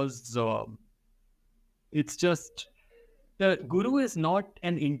because it's just the Guru is not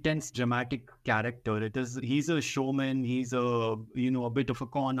an intense dramatic character. He's a showman. He's a bit of a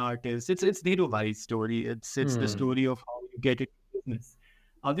con artist. It's Dhirubhai's story. It's the Hmm. story of how you get into business.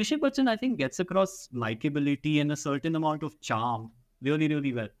 Abhishek Bachchan, I think, gets across likability and a certain amount of charm really,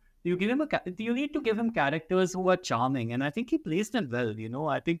 really well. You need to give him characters who are charming, and I think he plays them well.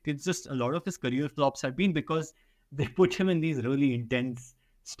 I think it's just a lot of his career flops have been because they put him in these really intense,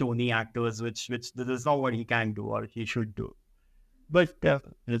 stony actors, which this is not what he can do or he should do. But it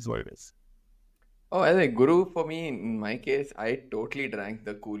is what it is. Oh, I think Guru for me, in my case, I totally drank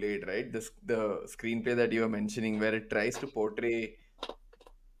the Kool-Aid, right? The screenplay that you were mentioning, where it tries to portray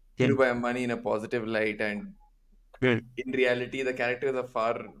Yeah, Dhirubhai Ambani in a positive light, and good. in reality, the characters are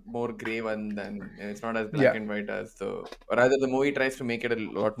far more grey one than it's not as black Yeah. and white as the. Or rather, the movie tries to make it a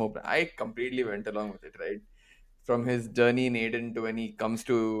lot more. I completely went along with it, right? From his journey in Aden to when he comes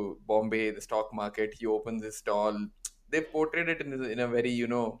to Bombay, the stock market, he opens his stall. They portrayed it in a very,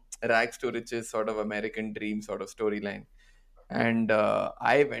 rags to riches sort of American dream sort of storyline. And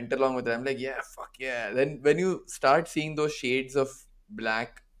I went along with it. I'm like, yeah, fuck yeah. Then when you start seeing those shades of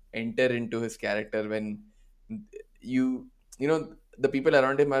black enter into his character, when you, the people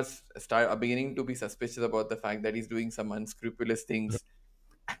around him are beginning to be suspicious about the fact that he's doing some unscrupulous things.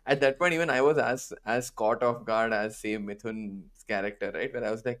 At that point, even I was as caught off guard as say Mithun's character, right? Where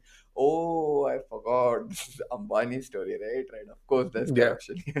I was like, oh, I forgot this is Ambani's story, right? Right. Of course, there's Yeah.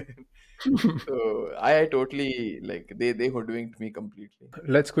 corruption. So I totally like they hoodwinked me completely.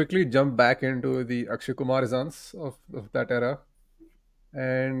 Let's quickly jump back into the Akshay Kumar Zans of that era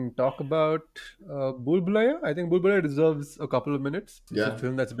and talk about Bhool Bhulaiya. I think Bhool Bhulaiya deserves a couple of minutes. It's a Yeah,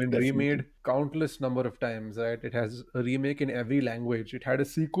 film that's been remade definitely. countless number of times, right? It has a remake in every language. It had a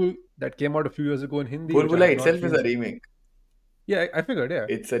sequel that came out a few years ago in Hindi, which I Bulbula have not itself is seen. a remake. Yeah, I figured, yeah.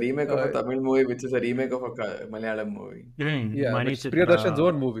 It's a remake of a Uh, Tamil movie, which is a remake of a Malayalam movie. yeah, Mani which is Priyadarshan's Chitra.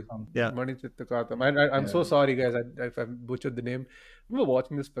 own movie. Yeah. Mani Chitta Kartam. I'm Yeah, so sorry, guys, if I butchered the name. We were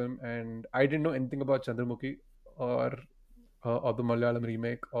watching this film and I didn't know anything about Chandramukhi or or the Malayalam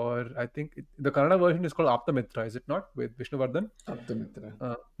remake, or I think the Kannada version is called Aptamitra, is it not? With Vishnuvardhan. Aptamitra.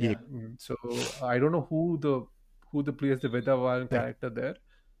 Uh, Yeah. Yeah. so I don't know who the plays the Vedavan Yeah. character there,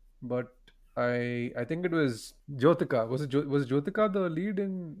 but I think it was Jyotika. Was Jyotika the lead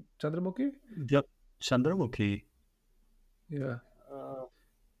in Chandramukhi? Yep. Chandramukhi. Yeah.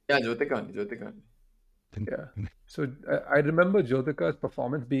 Yeah, Jyotikani. Yeah. So I remember Jyothika's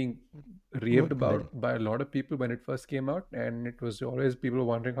performance being raved about by a lot of people when it first came out, and it was always people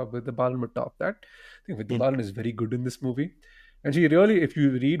wondering how Vidya Balan would top that. I think Vidya Balan is very good in this movie, and she really, if you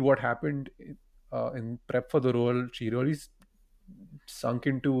read what happened in prep for the role, she really sunk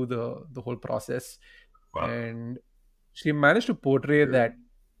into the whole process, and she managed to portray Dude, that.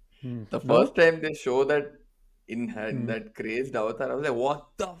 the No. first time they show that in Hmm. that crazed avatar, I was like, what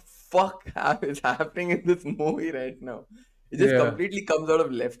the fuck is happening in this movie right now? It just Yeah. completely comes out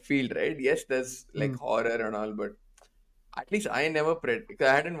of left field, right? Yes, there's like Hmm. horror and all, but at least I never because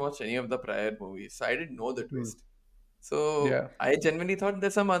I hadn't watched any of the prior movies, so I didn't know the Hmm. twist. So Yeah. I genuinely thought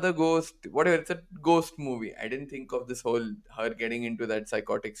there's some other ghost, whatever. It's a ghost movie. I didn't think of this whole her getting into that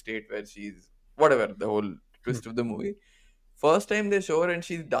psychotic state where she's whatever the whole Hmm. twist of the movie. First time they show her and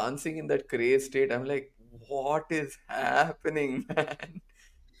she's dancing in that crazy state, I'm like, what is happening, man?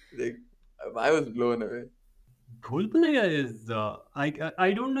 Like, I was blown away. Bhulbulaiya is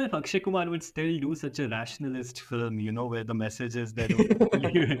I don't know if Akshay Kumar would still do such a rationalist film, you know, where the message is they don't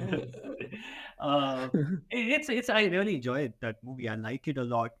believe in. uh, it's I really enjoyed that movie. I like it a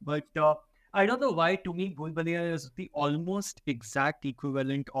lot, but I don't know why. To me, Bhulbulaiya is the almost exact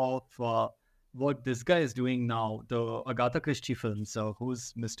equivalent of what this guy is doing now. The Agatha Christie films.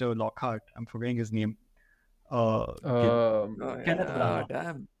 Who's Mr. Lockhart? I'm forgetting his name. Uh, Oh Kenneth yeah, Branagh.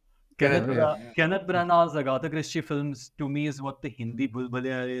 damn. Kenneth Kenneth, Yeah. Branagh. Kenneth Branagh's Agatha Christie films to me is what the Hindi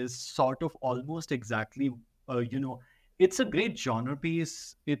Bulbulaya is, sort of almost exactly. You know, it's a great genre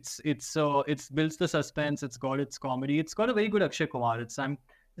piece. It's builds the suspense. It's got its comedy. It's got a very good Akshay Kumar. It's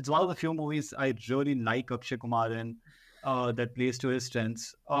one of the few movies I really like Akshay Kumar in, that plays to his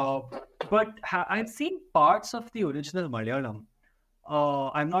strengths. But I've seen parts of the original Malayalam.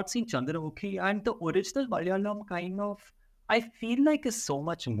 I've not seen Chandramukhi, and the original Malayalam kind of I feel like is so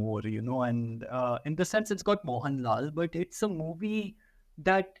much more, you know, and in the sense it's got Mohanlal, but it's a movie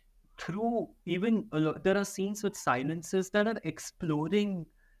that through even there are scenes with silences that are exploring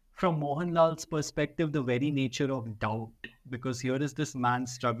from Mohanlal's perspective the very nature of doubt, because here is this man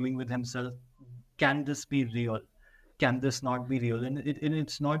struggling with himself. Can this be real? Can this not be real? And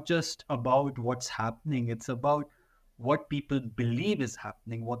it's not just about what's happening, it's about what people believe is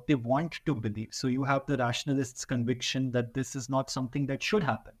happening, what they want to believe. So you have the rationalist's conviction that this is not something that should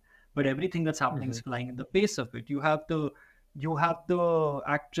happen, but everything that's happening is Hmm. flying in the face of it. You have the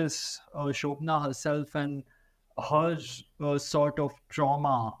actress Shobna herself and her sort of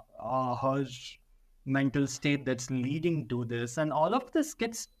trauma, her mental state that's leading to this, and all of this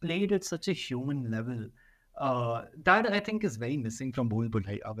gets played at such a human level. That I think is very missing from Bhul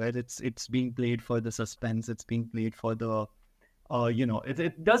Bhulaiya, where it's being played for the suspense, it's being played for the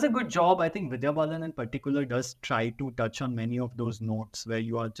it does a good job. I think Vidya Balan in particular does try to touch on many of those notes where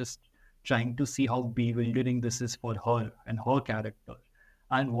you are just trying to see how bewildering this is for her and her character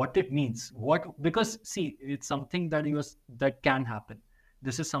and what it means. What because see, it's something that can happen.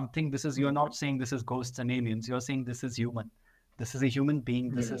 This is something. This is you're not saying this is ghosts and aliens. You're saying this is human. This is a human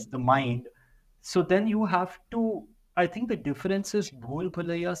being. This Yeah. is the mind. So then you have to. I think the difference is Bhol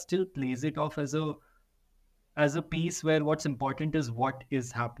Bhulaiya still plays it off as a piece where what's important is what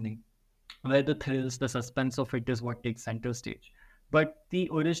is happening, where the thrills, the suspense of it is what takes center stage. But the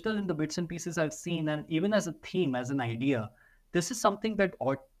original in the bits and pieces I've seen, and even as a theme, as an idea, this is something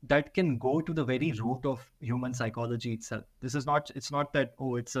that can go to the very root of human psychology itself. This is not. It's not that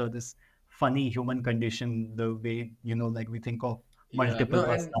it's this funny human condition, the way like we think of Yeah, multiple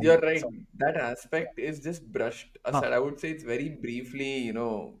no, and you're personalities. right. That aspect is just brushed Huh. aside. I would say it's very briefly,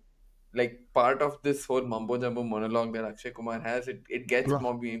 like part of this whole mumbo jumbo monologue that Akshay Kumar has. It gets Right.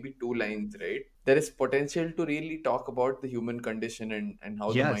 more maybe two lines, right? There is potential to really talk about the human condition and how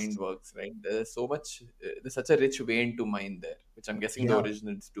the Yes. mind works, right? There's so much, there's such a rich vein to mind there, which I'm guessing the Yeah.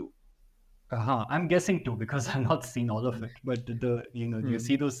 originals do. I'm guessing too because I've not seen all of it. But you Hmm.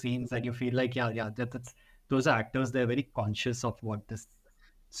 see those scenes and you feel like, yeah, that's those are actors. They're very conscious of what this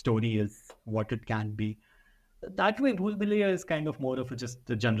story is, what it can be. That way, Bhool Bhulaiya is kind of more of just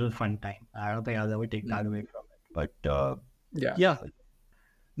a general fun time. I don't think I'll ever take that away Mm. from it. But Yeah. yeah,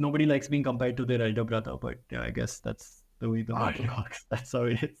 nobody likes being compared to their elder brother. But yeah, I guess that's the way the matter works. That's how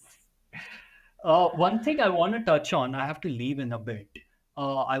it is. One thing I want to touch on, I have to leave in a bit.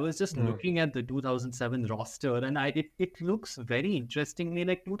 I was just Hmm. looking at the 2007 roster, and it looks very interestingly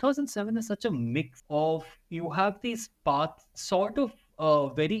like 2007 is such a mix of you have these paths, sort of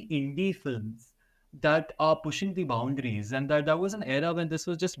very indie films that are pushing the boundaries, and that was an era when this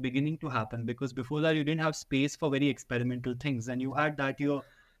was just beginning to happen because before that you didn't have space for very experimental things, and you had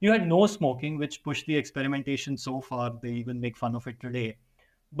no smoking, which pushed the experimentation so far they even make fun of it today,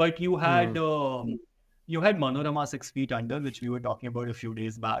 but you had Hmm. You had Manorama 6 Feet Under, which we were talking about a few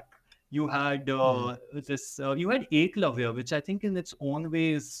days back. You had Mm. you had Eklavya, which I think in its own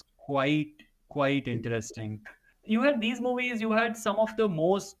way is quite interesting. You had these movies, you had some of the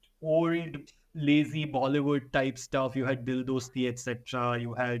most old, lazy Bollywood type stuff. You had Dil Dosti, etc.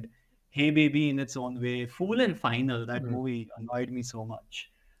 You had Hey Baby in its own way. Full and Final, that Mm. movie annoyed me so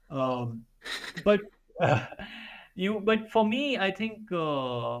much. Um, but but for me, I think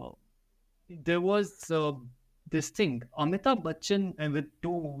there was this thing Amitabh Bachchan with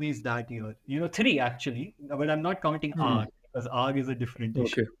two movies that year. Three actually, but I'm not counting Mm. Aag because Aag is a different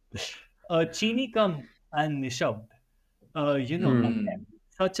issue. Okay. Chini Kam and Nishabd. Mm. Again,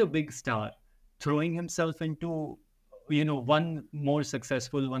 such a big star throwing himself into one more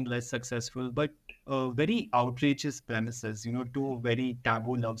successful, one less successful, but very outrageous premises. Two very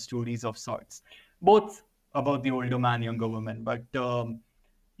taboo love stories of sorts, both about the older man, younger woman, but.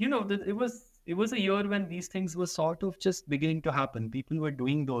 It was a year when these things were sort of just beginning to happen. People were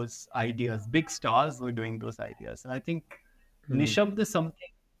doing those ideas. Big stars were doing those ideas. And I think Mm. Nishabd is something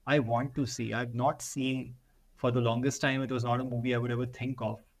I want to see. I've not seen for the longest time. It was not a movie I would ever think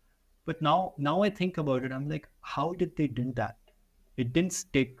of. But now I think about it, I'm like, how did they do that? It didn't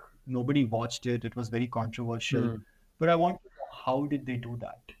stick. Nobody watched it. It was very controversial. Mm. But I want to know, how did they do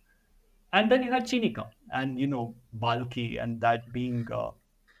that? And then you had Chinika and Balki, and that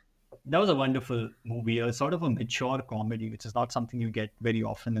was a wonderful movie, a sort of a mature comedy, which is not something you get very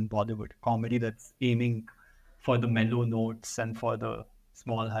often in Bollywood. Comedy that's aiming for the mellow notes and for the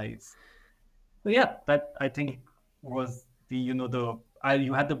small highs. So yeah, that I think was the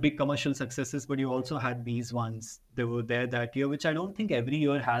you had the big commercial successes, but you also had these ones. They were there that year, which I don't think every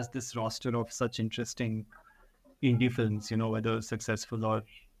year has this roster of such interesting indie films. Whether successful or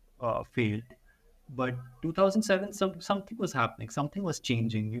failed. But 2007, something was happening, something was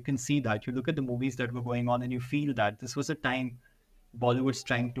changing. You can see that. You look at the movies that were going on, and you feel that this was a time Bollywood's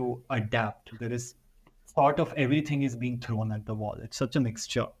trying to adapt. There is sort of everything is being thrown at the wall. It's such a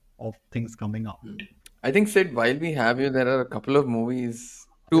mixture of things coming out. I think, Sid, while we have you, there are a couple of movies,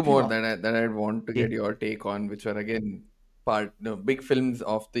 two more Yeah. that I'd want to get your take on, which are again part no big films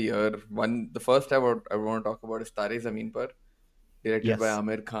of the year. One, the first I want to talk about is Tare Zameen Par, directed by Yes.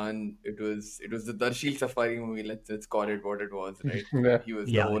 Amir Khan. It was the Darshil Safari movie. Let's call it what it was, right? Yeah. He was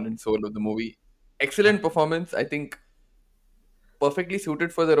the Yeah. whole and soul of the movie. Excellent performance. I think perfectly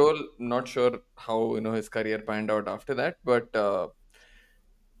suited for the role. Not sure how his career panned out after that, but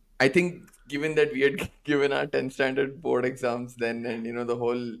I think given that we had given our 10 standard board exams then, and the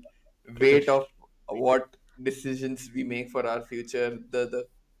whole weight of what decisions we make for our future, the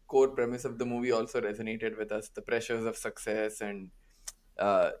core premise of the movie also resonated with us. The pressures of success and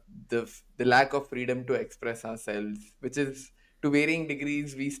uh, the lack of freedom to express ourselves, which is to varying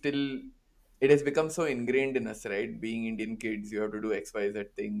degrees, it has become so ingrained in us, right? Being Indian kids, you have to do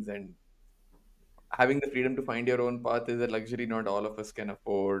XYZ things, and having the freedom to find your own path is a luxury not all of us can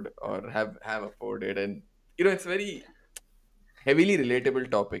afford or have afforded. And it's very heavily relatable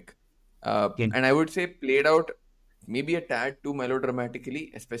topic, Again. and I would say played out maybe a tad too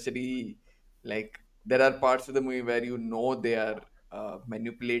melodramatically, especially like there are parts of the movie where they are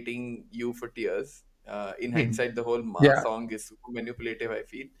manipulating you for tears. In hindsight, the whole Ma Yeah. song is super manipulative, I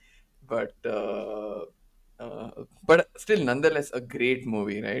feel, but but still nonetheless a great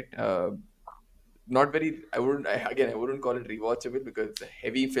movie, right? Not very, I wouldn't call it rewatchable because it's a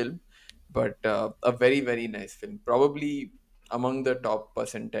heavy film, but a very very nice film, probably among the top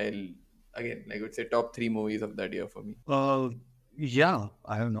percentile, again, I would say top three movies of that year for me. Uh, yeah,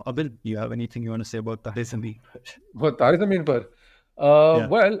 I don't know. Abil, you have anything you want to say about Tare Zameen Par? What Tare Zameen Par? Yeah.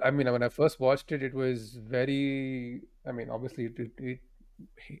 Well, I mean, when I first watched it, it was very. I mean, obviously, it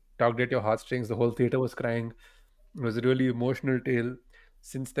tugged at your heartstrings. The whole theater was crying. It was a really emotional tale.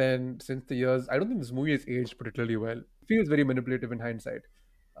 Since then, since the years, I don't think this movie has aged particularly well. It feels very manipulative in hindsight.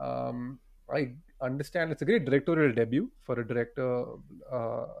 I understand it's a great directorial debut for a director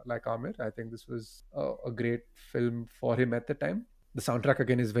like Amir. I think this was a great film for him at the time. The soundtrack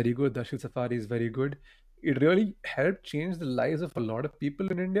again is very good. Dashil Safari is very good. It really helped change the lives of a lot of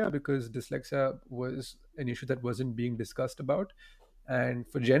people in India because dyslexia was an issue that wasn't being discussed about, and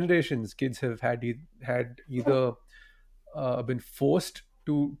for generations, kids have had either been forced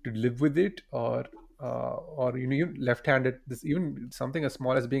to live with it, or even left-handed. This even something as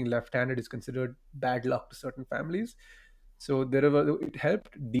small as being left-handed is considered bad luck to certain families. So it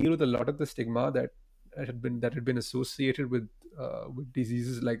helped deal with a lot of the stigma that had been associated with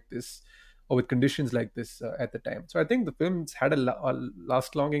diseases like this or with conditions like this at the time. So I think the films had a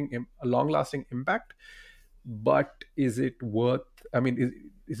long-lasting impact. But is it worth? I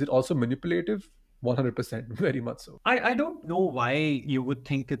mean, is it also manipulative? 100%, very much so. I don't know why you would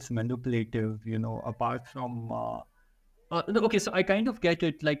think it's manipulative, apart from. No, okay, so I kind of get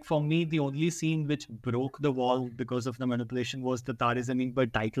it. Like for me, the only scene which broke the wall because of the manipulation was the Tare Zameen Par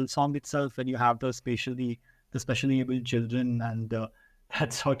title song itself, when you have the specially able children, and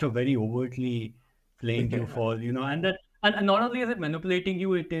that's sort of very overtly playing you for, and not only is it manipulating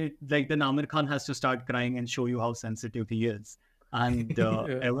you, it like then Amir Khan has to start crying and show you how sensitive he is. And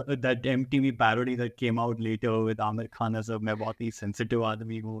Yeah. that MTV parody that came out later with Amir Khan as a "मैं बहुत ही sensitive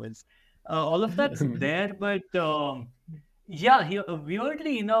आदमी हूँ" is all of that's there, but yeah,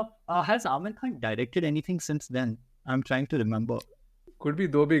 weirdly enough, has Amir Khan directed anything since then? I'm trying to remember. Could be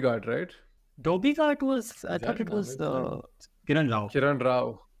Dobby Ghat, right? Dobby Ghat was, I Is thought that it an was Amir Khan? Kiran Rao. Kiran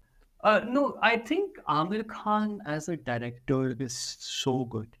Rao. No, I think Amir Khan as a director is so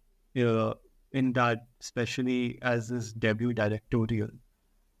good. In that, especially as his debut directorial,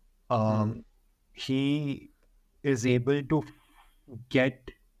 Hmm. um, he is able to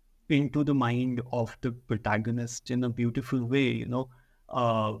get into the mind of the protagonist in a beautiful way.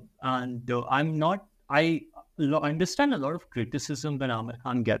 And understand a lot of criticism that Amir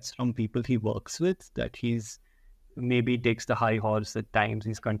Khan gets from people he works with, that he's maybe takes the high horse at times,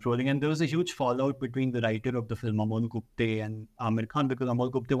 he's controlling. And there was a huge fallout between the writer of the film, Amol Gupte, and Amir Khan, because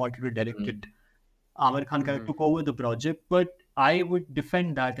Amol Gupte wanted to direct Mm. it. Amir Khan kind of Hmm. took over the project, but I would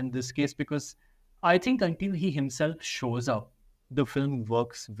defend that in this case, because I think until he himself shows up, the film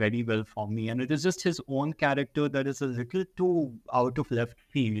works very well for me. And it is just his own character that is a little too out of left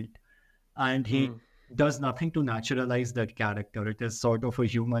field, and he Hmm. does nothing to naturalize that character. It is sort of a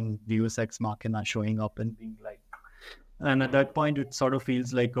human Deus Ex Machina showing up and being like, and at that point, it sort of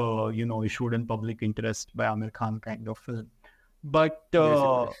feels like a, issued in public interest by Amir Khan kind of film. But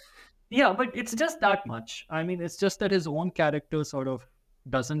Basically. yeah, but it's just that much. I mean, it's just that his own character sort of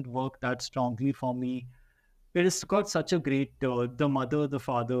doesn't work that strongly for me. It has got such a great, the mother, the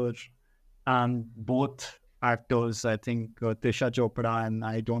father, and both actors, I think Tisha Chopra, and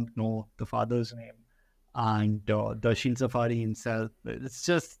I don't know the father's name, and the Shil Safari himself. It's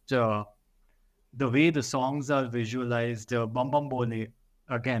just the way the songs are visualized, Bum Bum Bole,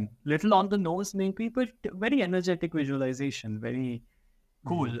 again, little on the nose maybe, but very energetic visualization, very Hmm.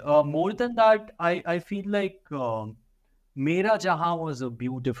 cool. More than that, I feel like Mera Jahan was a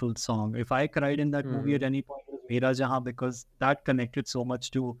beautiful song. If I cried in that movie at Hmm. any point, it was Mera Jahan, because that connected so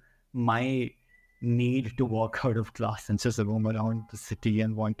much to my need to walk out of class and just roam around the city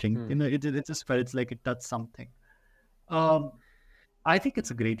and wanting, Hmm. it just felt like it touched something. Um, I think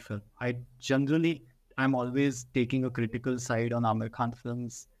it's a great film. I'm always taking a critical side on Amir Khan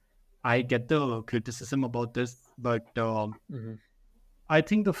films. I get the criticism about this, but Hmm. I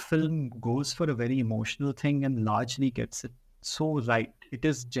think the film goes for a very emotional thing and largely gets it so right. It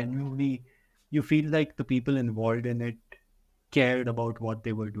is genuinely, you feel like the people involved in it cared about what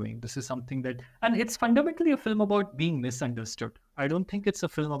they were doing. This is something that, and it's fundamentally a film about being misunderstood. I don't think it's a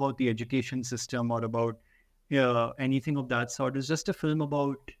film about the education system or about anything of that sort. It's just a film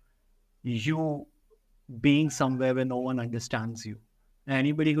about you being somewhere where no one understands you.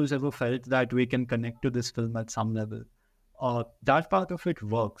 Anybody who's ever felt that way can connect to this film at some level. That part of it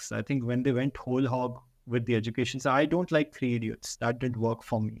works. I think when they went whole hog with the education, so I don't like Three Idiots. That didn't work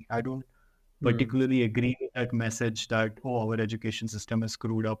for me. I don't Hmm. particularly agree with that message that, oh, our education system is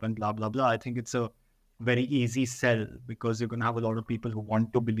screwed up and blah blah blah. I think it's a very easy sell, because you're going to have a lot of people who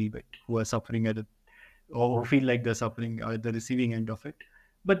want to believe it, who are suffering at it, or who feel like they're suffering at the receiving end of it.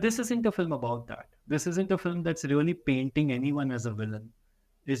 But this isn't a film about that. This isn't a film that's really painting anyone as a villain.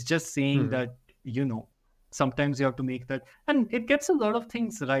 It's just saying Hmm. that, sometimes you have to make that. And it gets a lot of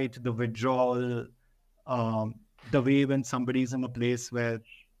things right. The withdrawal, um, the way when somebody's in a place where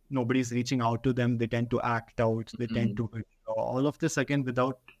nobody's reaching out to them, they tend to act out, they tend Mm. to withdraw. All of this, again,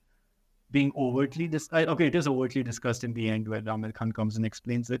 without being overtly okay, it is overtly discussed in the end where Amir Khan comes and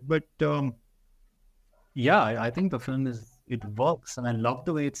explains it. But yeah, I think the film it works, and I love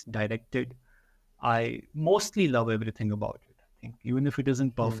the way it's directed. I mostly love everything about it. I think even if it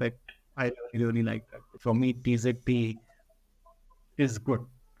isn't Hmm. perfect, I really like that. For me, TZP is good.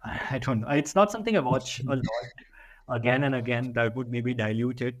 I don't know. It's not something I watch a lot again and again. That would maybe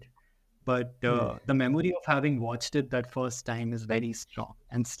dilute it. But Hmm. the memory of having watched it that first time is very strong,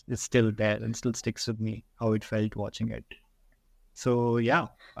 and it's still there and still sticks with me how it felt watching it. So yeah,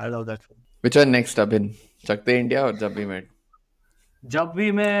 I love that film. Which one next, Abhin? Chakte India or Jab We Met? जब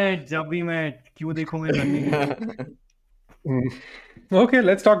भी मैं क्यों देखूं मैं रणवीर की Mm. Okay,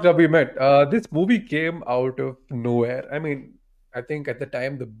 let's talk Jab We Met. This movie came out of nowhere. I mean, I think at the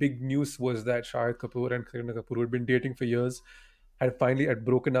time the big news was that Shahid Kapoor and Kareena Kapoor, who had been dating for years, had finally had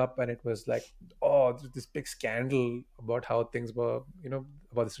broken up, and it was like this big scandal about how things were,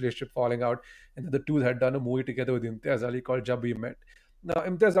 about this relationship falling out, and the two had done a movie together with Imtiaz Ali called Jab We Met. Now,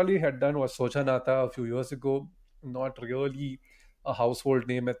 Imtiaz Ali had done was Socha Na Tha a few years ago, not really a household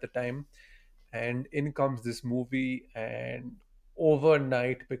name at the time, and in comes this movie, and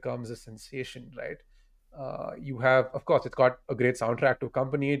overnight becomes a sensation, right? You have, of course, it's got a great soundtrack to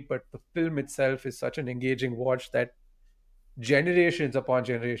accompany it, but the film itself is such an engaging watch that generations upon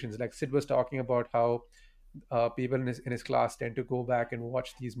generations, like Sid was talking about how people in his class tend to go back and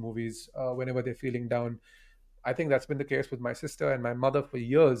watch these movies whenever they're feeling down. I think that's been the case with my sister and my mother for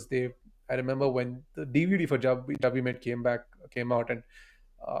years. I remember when the DVD for Jab We Met came out, and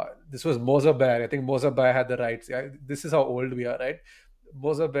this was Moza Bear. I think Moza Bear had the rights. Yeah, this is how old we are, right?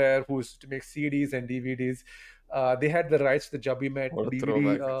 Moza Bear, who used to make CDs and DVDs, they had the rights to the Jab We Met What a DVD.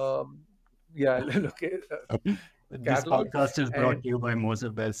 throwback. Yeah, look, This catalog, podcast is brought and to you by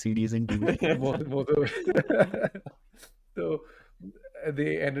Moses Bell CDs and DVDs. Moza. So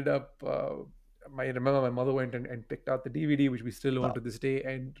they ended up. I remember my mother went and picked out the DVD, which we still own to this day,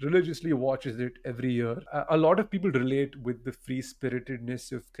 and religiously watches it every year. A lot of people relate with the free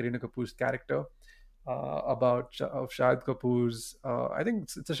spiritedness of Kareena Kapoor's character. Of Shahid Kapoor's, I think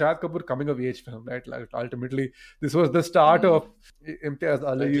it's a Shahid Kapoor coming of age film, right? Like ultimately, this was the start of Imtiaz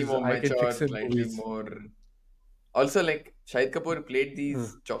Slightly Ali's more I Can mature, Fix Him slightly movies. more. Also, like Shahid Kapoor played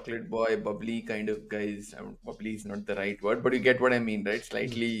these chocolate boy, bubbly kind of guys. Bubbly is not the right word, but you get what I mean, right?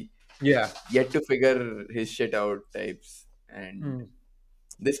 Slightly Yeah. yet to figure his shit out types. And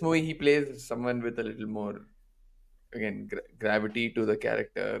this movie, he plays someone with a little more, again, gravity to the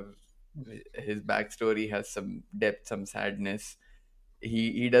character. His backstory has some depth, some sadness.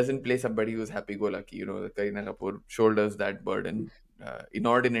 He doesn't play somebody who's happy-go-lucky. Kareena Kapoor shoulders that burden,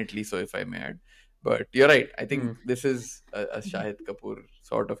 inordinately so, if I may add. But you're right. I think this is a Shahid Kapoor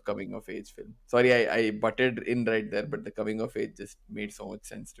sort of coming-of-age film. Sorry, I butted in right there, but the coming-of-age just made so much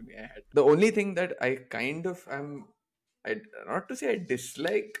sense to me. The only thing that I kind of am, not to say I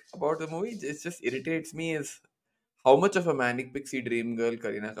dislike about the movie, it just irritates me is how much of a manic pixie dream girl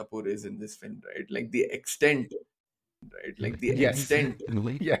Kareena Kapoor is in this film, right? Like the extent, right? Like the Yes. extent,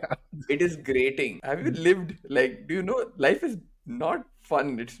 Yeah. it is grating. Have you lived, like, do you know, life is not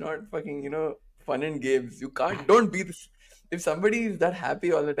fun. It's not fucking, fun and games. Don't be this. If somebody is that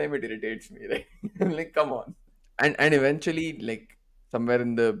happy all the time, it irritates me, right? I'm like, come on. And eventually, like, somewhere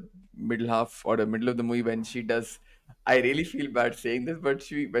in the middle half or the middle of the movie, when she does, I really feel bad saying this, but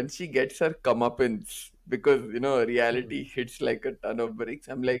when she gets her comeuppance, because, reality hits like a ton of bricks,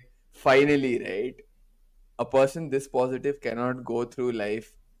 I'm like, finally, right? A person this positive cannot go through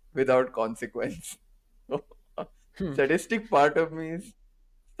life without consequence. Sadistic part of me is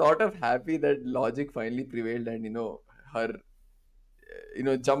sort of happy that logic finally prevailed, and her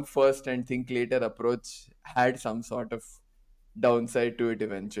jump first and think later approach had some sort of downside to it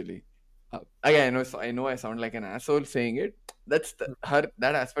eventually. Again, I know I sound like an asshole saying it. That's that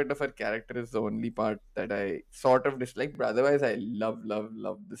aspect of her character is the only part that I sort of dislike, but otherwise I love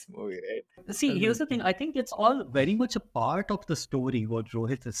this movie, right? See, here's the thing. I think it's all very much a part of the story, what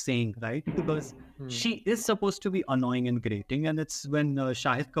Rohit is saying, right? Because she is supposed to be annoying and grating, and it's when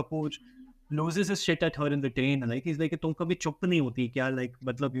Shahid Kapoor loses his shit at her in the train, and like he's like, "Tum kabhi chup nahi hoti kya?" Like,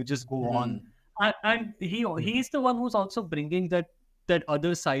 matlab, you just go on. And he's the one who's also bringing that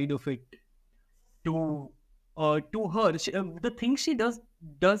other side of it to her. The things she does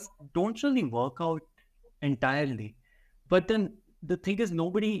don't really work out entirely. But then the thing is,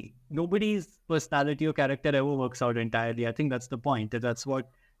 nobody's personality or character ever works out entirely. I think that's the point. That's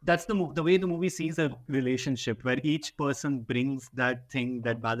the way the movie sees a relationship, where each person brings that thing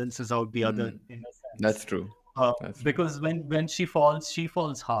that balances out the other in a sense. That's true. Because when she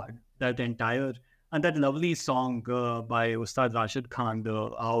falls hard. That entire and that lovely song by Ustad Rashid Khan,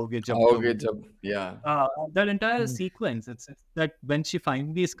 the Aoge Jab Aoge Kabhi. Jab, yeah. That entire sequence, it's that when she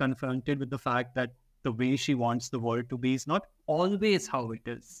finally is confronted with the fact that the way she wants the world to be is not always how it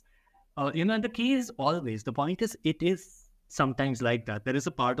is. And the key is always. The point is, it is sometimes like that. There is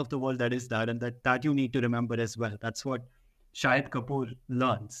a part of the world that is that, and that you need to remember as well. That's what Shahid Kapoor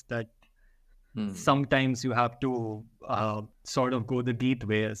learns, that sometimes you have to sort of go the deep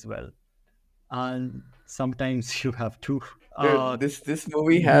way as well. And sometimes you have to. Dude, this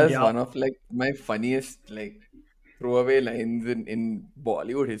movie has one of like my funniest like throwaway lines in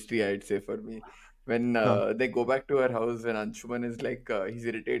Bollywood history, I'd say, for me. When they go back to her house, when Anshuman is like he's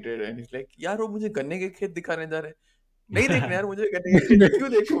irritated and he's like, यार वो मुझे गन्ने के खेत दिखाने जा रहे हैं, नहीं देखना यार मुझे गन्ने के खेत क्यों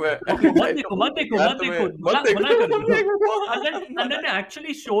देखूं मैं? मत देखो, मना कर दो. And then they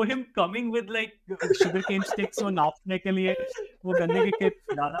actually show him coming with like sugarcane sticks और नापने के लिए वो गन्ने के खेत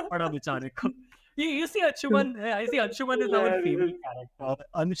लाना पड़ा बेचारे को. You see Anshuman, I see Anshuman is our favorite character.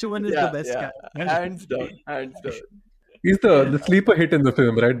 Anshuman is the Yeah, best yeah, character. hands down, hands down. He's the sleeper hit in the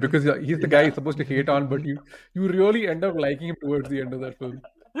film, right? Because he's the guy Yeah, you're supposed to hate on, but you really end up liking him towards the end of that film.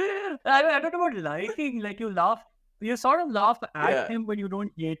 I don't know about liking. Like you laugh, you sort of laugh at yeah, him, but you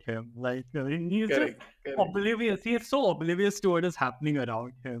don't hate him. Like he's just correct, correct. oblivious. He is so oblivious to what is happening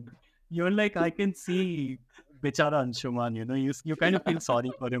around him. You're like, I can see Bichara Anshuman. You kind of feel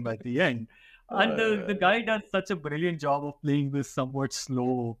sorry for him at the end. And the Uh, guy does such a brilliant job of playing this somewhat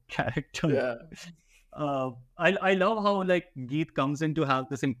slow character. yeah, I love how like Geet comes in to have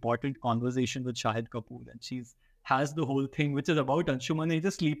this important conversation with Shahid Kapoor, and she's has the whole thing which is about Anshuman. And he's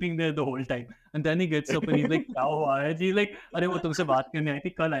just sleeping there the whole time, and then he gets up and he's like, "क्या हुआ है?" He's like, "अरे वो तुमसे बात करने आई थी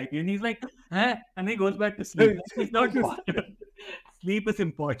कल आएगी," and he's like, "Huh?" And he goes back to sleep. Like, he's not bothered. Sleep is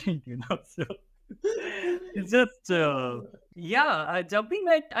important. So it's just yeah. Jab we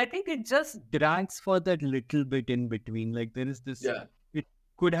met, I think it just drags for that little bit in between. Like there is this. yeah. It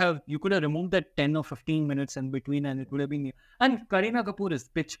you could have removed that 10 or 15 minutes in between, and it would have been. And Kareena Kapoor is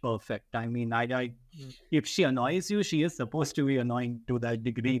pitch perfect. I mean, I if she annoys you, she is supposed to be annoying to that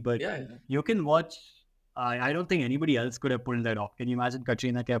degree. But Yeah, yeah. you can watch. I don't think anybody else could have pulled that off. Can you imagine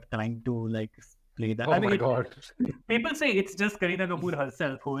Katrina kept trying to like play that? Oh I mean, my god. people say it's just Kareena Kapoor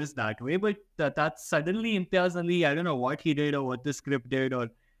herself who is that way, but that's suddenly Imtiaz Ali. I don't know what he did or what the script did, or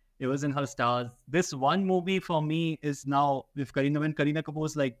it was in her stars. This one movie for me is now if when Kareena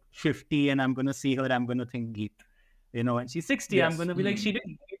Kapoor's like 50 and I'm gonna see her, I'm gonna think Geet. When she's 60, I'm Yes. gonna be like,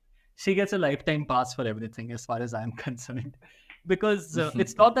 she gets a lifetime pass for everything as far as I'm concerned. Because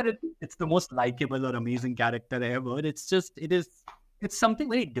it's not that it's the most likable or amazing character ever. It's just it's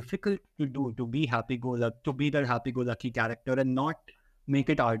something very difficult to do, to be to be that happy-go-lucky character and not make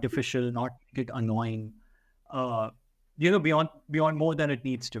it artificial, not make it annoying. Beyond more than it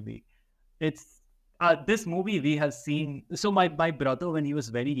needs to be. It's this movie we have seen. So my brother, when he was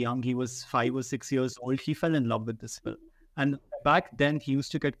very young, he was 5 or 6 years old. He fell in love with this film, and back then he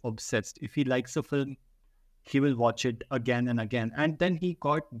used to get obsessed. If he likes a film, he will watch it again and again. And then he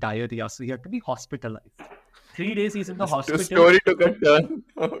got diarrhea, so he had to be hospitalized. 3 days he's in the The hospital. story took a turn.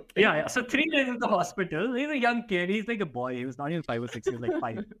 Okay. Yeah. So 3 days in the hospital. He's a young kid. He's like a boy. He was not even 5 or 6. He was like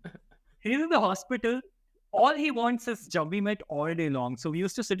 5. He's in the hospital. All he wants is Jab We Met all day long. So we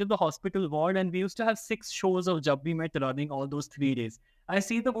used to sit in the hospital ward and we used to have 6 shows of Jab We Met running all those 3 days. I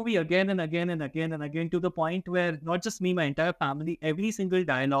see the movie again and again and again and again to the point where not just me, my entire family, every single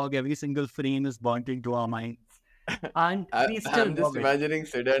dialogue, every single frame is burnt into our minds. And we still I'm just love it. imagining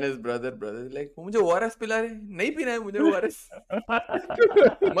Sid and his brother like, मुझे ORS पिला रहे हैं? नहीं पीना है मुझे ORS.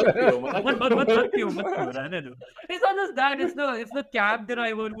 मत पियो, मत पियो, रहने दो. It's not just that, it's the cab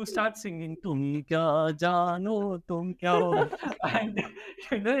driver who starts singing तुम क्या जानो तुम क्या हो. And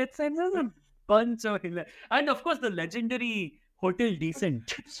it's just a bunch of and of course the legendary Hotel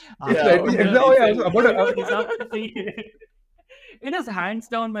Decent. Yeah, Right. Hotel Oh, yeah, I was Decent. about to, He's up to see it. It is hands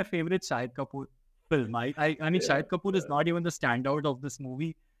down my favorite Shahid Kapoor film. I mean, Yeah, Shahid Kapoor is not even the standout of this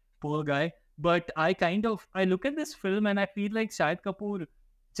movie, poor guy. But I look at this film and I feel like Shahid Kapoor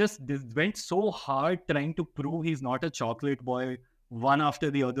just went so hard trying to prove he's not a chocolate boy, one after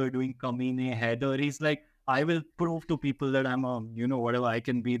the other doing Kamine, Heather. He's like, I will prove to people that I'm a, whatever, I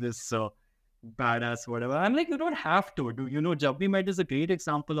can be this badass, whatever. I'm like, you don't have to. Jab We Met is a great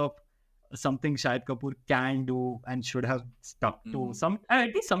example of something Shahid Kapoor can do and should have stuck to.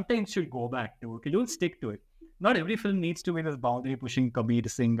 At least sometimes should go back to. Okay, don't stick to it. Not every film needs to be this boundary pushing Kabir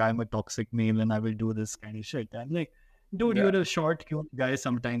Singh, I'm a toxic male and I will do this kind of shit. I'm like, dude, Yeah. you're a short, cute guy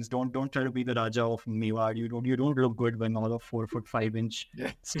sometimes. Don't try to be the Raja of Mewar. You don't look good when all of 4 foot 5 inch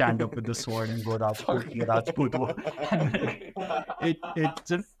Yeah. stand up with the sword and go Rajput, ye Rajput. it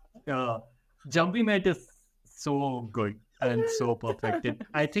just Jab We Met is so good and so perfect.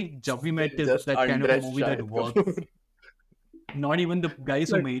 I think Jab We Met is Just that kind of a undressed movie that Shahid works. Kapoor. Not even the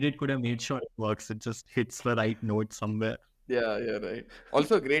guys who made it could have made sure it works. It just hits the right note somewhere. Yeah, right.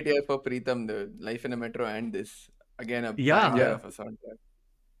 Also, a great year for Preetham, the Life in a Metro, and this again a Yeah. banger Yeah. of a soundtrack.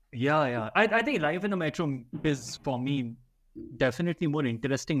 Yeah. I think Live in the Metro is for me definitely more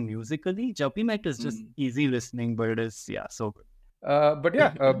interesting musically. Jab We Met is just easy listening, but it is so good. But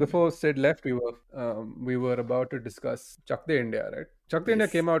yeah, before Sid left, we were about to discuss Chak De India, right? Chak De India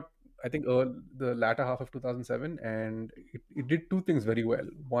Yes. came out, I think, the latter half of 2007, and it did two things very well.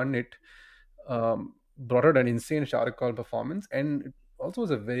 One, it brought out an insane Shah Rukh Khan performance, and it also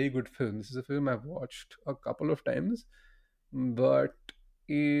was a very good film. This is a film I've watched a couple of times, but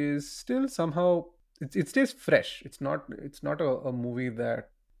is still somehow it stays fresh. It's not a movie that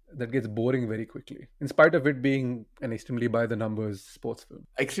that gets boring very quickly, in spite of it being an extremely by the numbers sports film.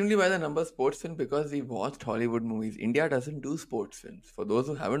 Extremely by the number sports film because we watched Hollywood movies. India doesn't do sports films. For those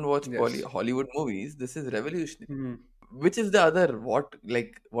who haven't watched Yes. Hollywood movies, this is revolutionary. Hmm. Which is the other? What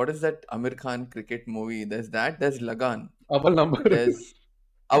is that Amir Khan cricket movie? There's that. There's Lagan. Aval number. There's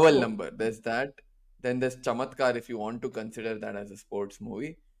That's Aval what. Number. There's that. Then there's Chamatkar if you want to consider that as a sports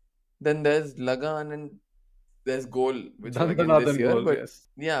movie. Then there's Lagan and there's Goal, which was again this Dandanadan year. goal. But Yes.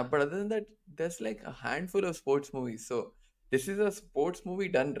 yeah, but other than that, there's like a handful of sports movies. So this is a sports movie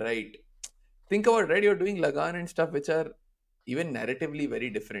done right. Think about it, right? You're doing Lagan and stuff which are even narratively very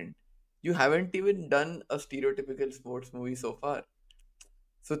different. You haven't even done a stereotypical sports movie so far.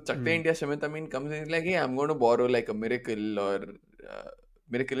 So Chakte Hmm. India Shamit Amin comes in like, hey, I'm going to borrow like a Miracle or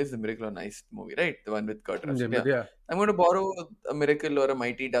Miracle is the Miracle on Ice movie, right? The one with Kurt Yeah, Russell. Yeah, but yeah. I'm going to borrow a Miracle or a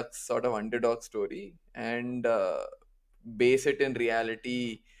Mighty Ducks sort of underdog story and base it in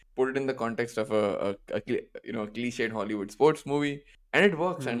reality, put it in the context of a cliched Hollywood sports movie, and it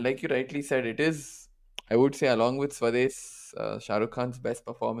works. And Hmm. like you rightly said, it is, I would say, along with Swades, Shah Rukh Khan's best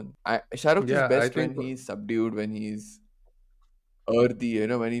performance. Shah Rukh is Yeah, I best think. when he's subdued, when he's earthy,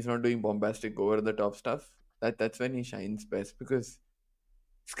 when he's not doing bombastic over the top stuff. That's when he shines best because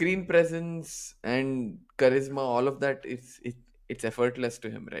screen presence and charisma, all of that, it's effortless to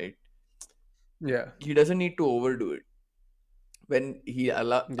him, right? Yeah. He doesn't need to overdo it. When he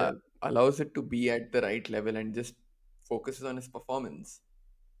Yeah. allows it to be at the right level and just focuses on his performance,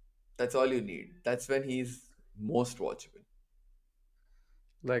 that's all you need. That's when he's most watchable.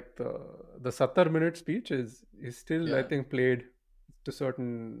 Like the 70-minute speech is still, I Yeah, think, played to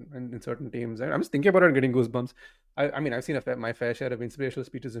certain in certain teams. And I'm just thinking about it and getting goosebumps. I mean, I've seen my fair share of inspirational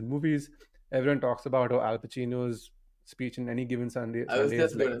speeches in movies. Everyone talks about how Al Pacino's speech in Any Given I was Sunday is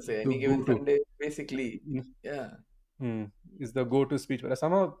just like gonna say the any given go-to. Sunday, basically. Mm, Yeah. is the go-to speech. But I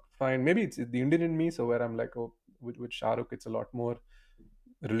somehow find maybe it's the Indian in me, so where I'm like, oh, with Shah Rukh, it's a lot more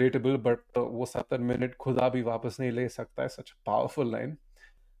relatable. But वो 70 minute खुदा भी वापस नहीं ले सकता है, such a powerful line.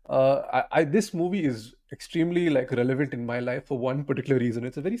 This movie is extremely like relevant in my life for one particular reason.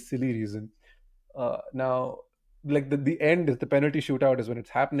 It's a very silly reason. Now, like the end is the penalty shootout is when it's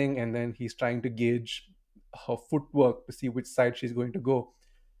happening, and then he's trying to gauge her footwork to see which side she's going to go.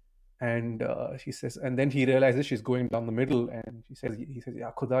 And she says, and then he realizes she's going down the middle, and he says,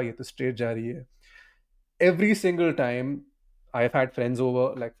 "Ya khuda, ye to straight ja rahi hai." Every single time I've had friends over,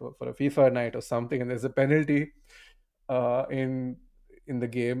 like for a FIFA night or something, and there's a penalty in the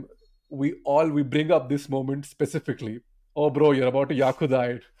game, we bring up this moment specifically. Oh, bro, you're about to Yakuza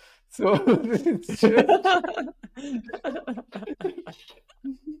it. So it's just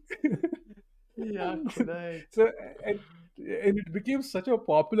Yeah, Khudai. so and it became such a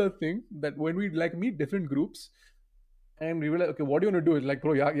popular thing that when we like meet different groups and we were like, okay, what do you want to do? It's like,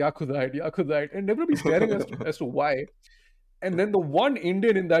 bro, Yakuza it, and everybody staring us as to why. And then the one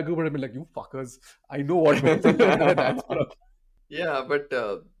Indian in that group would have been like, you fuckers, I know where that's from. Yeah, but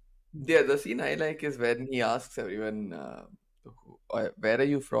yeah, the scene I like is when he asks everyone, "Where are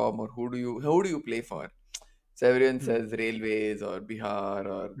you from, or who do you play for?" So everyone Hmm. says railways or Bihar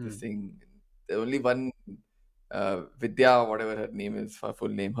or this Hmm. thing. The only one, Vidya, whatever her name is, her full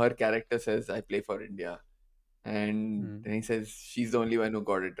name, her character says, "I play for India." And Hmm. then he says, she's the only one who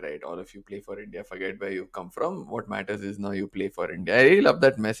got it right. All of you play for India. Forget where you come from. What matters is now you play for India. I really love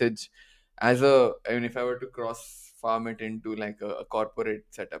that message. I mean, if I were to cross farm it into like a corporate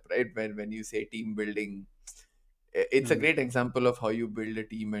setup, right? When you say team building, it's a Hmm. great example of how you build a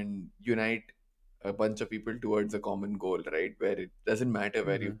team and unite a bunch of people towards a common goal, right? Where it doesn't matter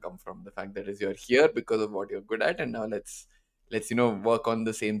where you Hmm. come from. The fact that is you're here because of what you're good at, and now let's work on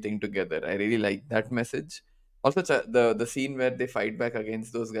the same thing together. I really like that message. Also, the scene where they fight back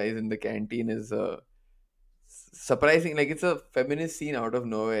against those guys in the canteen is surprising. Like it's a feminist scene out of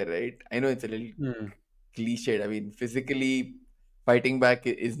nowhere, right? I know it's a little Hmm. cliched. I mean, physically fighting back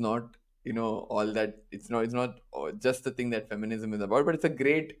is not all that. It's not just the thing that feminism is about, but it's a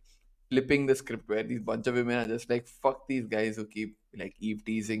great flipping the script where these bunch of women are just like fuck these guys who keep like eve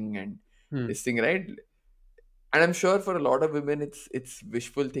teasing and Hmm. this thing, right? And I'm sure for a lot of women it's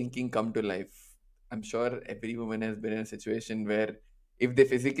wishful thinking come to life. I'm sure every woman has been in a situation where if they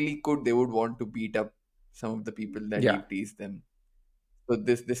physically could, they would want to beat up some of the people that Yeah. eve tease them. So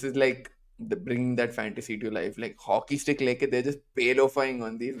this is like bringing that fantasy to life. Like hockey stick leke, they're just palofying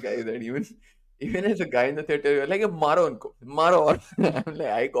on these guys. And even as a guy in the theater, you're like a maro unko, maro. I'm like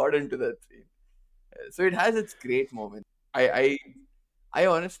I got into that scene. So it has its great moments. I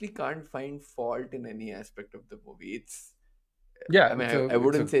honestly can't find fault in any aspect of the movie. Yeah. I mean, I It's a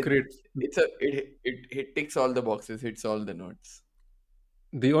wouldn't say great. it ticks all the boxes, hits all the notes.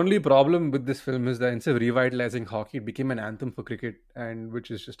 The only problem with this film is that instead of revitalizing hockey, it became an anthem for cricket, and which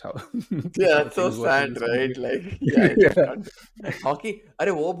is just how Yeah, how it's so things work in sad, this movie. right? Like, yeah, I just Yeah, can't. Hockey,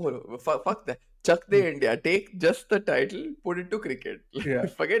 अरे वो बोलो, fuck that. Chuck the India. Take just the title, put it to cricket. yeah,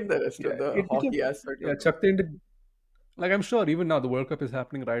 Forget the rest yeah. of the It became hockey aspect yeah. of it. Chuck the Indian. Like I'm sure even now the World Cup is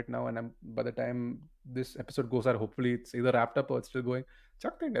happening right now, and I'm by the time this episode goes out, hopefully it's either wrapped up or it's still going.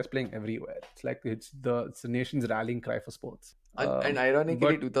 Chuck the India is playing everywhere. It's like it's the nation's rallying cry for sports. And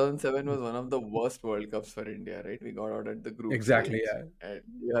ironically, But 2007 was one of the worst World Cups for India, right? We got out at the group exactly, stage, yeah, and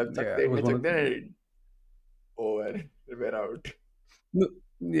you have Chuck yeah. the It was India, one Chuck of the India, over. We're out. no,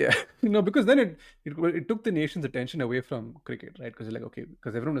 yeah, because then it took the nation's attention away from cricket, right? Because like okay,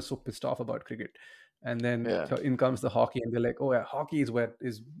 because everyone is so pissed off about cricket, and then Yeah. in comes the hockey, and they're like, oh yeah, hockey is where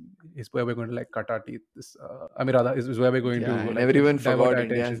we're going to like cut our teeth. This I mean, rather is where we're going Yeah, to and like everyone divert forgot our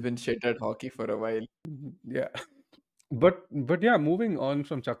India has attention. been shit at hockey for a while. Yeah. But yeah, moving on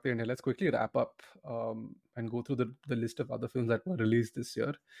from Chak De India, let's quickly wrap up and go through the list of other films that were released this year.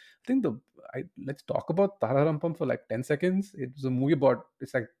 I think let's talk about Tararampam for like 10 seconds. It's a movie about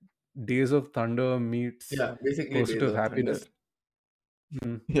it's like Days of Thunder meets Yeah, basically Pursuit Days of of Thunder. Happiness.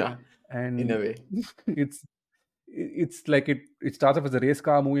 Mm. Yeah, in a And way. it's it's like it starts off as a race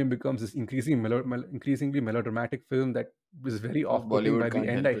car movie and becomes this increasingly melodramatic film that was very Because off-putting. By Bollywood the can't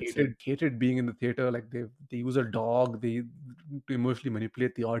end, I help itself. hated being in the theater. Like they use a dog, they to emotionally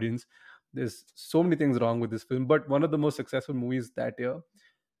manipulate the audience. There's so many things wrong with this film, but one of the most successful movies that year.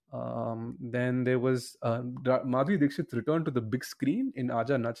 Then there was Madhuri Dixit's return to the big screen in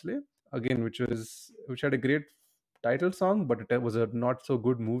Aja Nachle again, which had a great title song, but it was a not so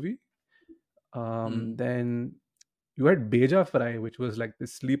good movie. Mm. Then you had Beja Fry, which was like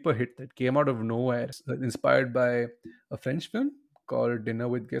this sleeper hit that came out of nowhere, inspired by a French film called Dinner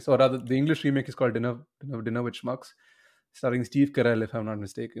with Guests, or rather, the English remake is called Dinner with Schmucks, starring Steve Carell, if I'm not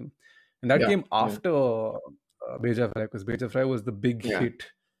mistaken. And that Yeah, came yeah, after Beja Fry, because Beja Fry was the big yeah, hit,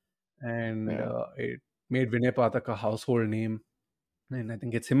 and yeah. it made Vinay Pathak a household name. And I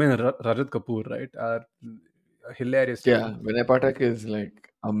think it's him and Rajat Kapoor, right? Are hilarious Yeah, together. Vinay Pathak is like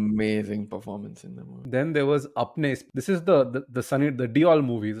amazing performance in the movie. Then there was Apne. This is the Sunny the Deol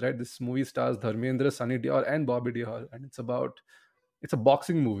movies, right? This movie stars Dharmendra, Sunny Deol, and Bobby Deol, and it's a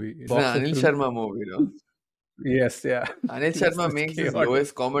boxing movie. It's an Boxer Anil film. Sharma movie, no? Yes, yeah. Anil It's Sharma this makes his chaotic.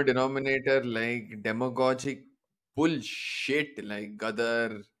 lowest common denominator like demagogic bullshit like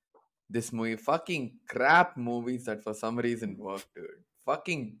Gadar. This movie, fucking crap movies that for some reason work, dude.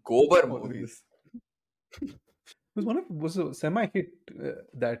 Fucking gober Oh, this movies. was a semi hit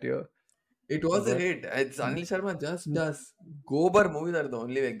that year, It was a but hit. It's mm, Anil Sharma just does gober movies are the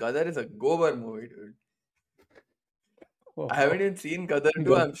only way. Gadar is a gober movie, dude. oh I haven't wow, even seen Gadar 2.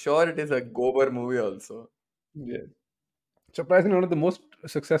 God, I'm sure it is a gober movie also. yeah. Surprisingly, one of the most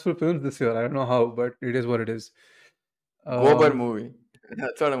successful films this year. I don't know how, but it is what it is. Gober Um, movie.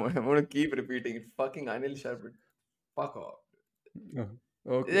 That's what I'm going to keep repeating. It's fucking Anil Sharma. Fuck off.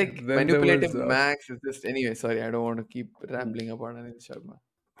 okay. Like Then there manipulative was Max is just anyway. Sorry, I don't want to keep mm, rambling about Anil Sharma.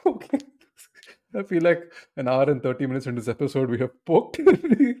 okay. I feel like an hour and 30 minutes into this episode, we have poked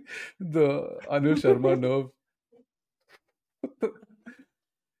the Anil Sharma nerve.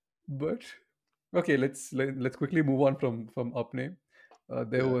 But okay, let's quickly move on from Apne.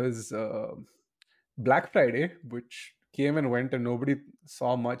 There Yeah. was Black Friday, which came and went, and nobody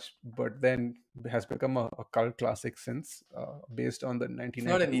saw much, but then has become a cult classic since, based on the It's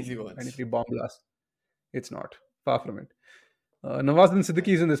not an 1992 easy one. 93 bomb blast. It's not far from it. Nawazuddin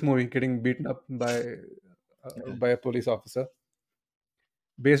Siddiqui is in this movie, getting beaten up Yeah. by a police officer,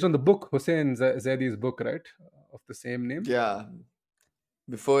 based on the book Hussein Zaidi's book, right, of the same name. Yeah.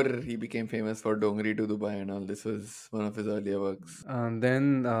 Before he became famous for Dongri to Dubai and all, this was one of his earlier works. And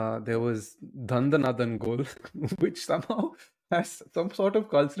then there was Dandanadan Gol, which somehow has some sort of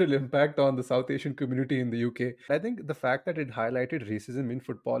cultural impact on the South Asian community in the UK. I think the fact that it highlighted racism in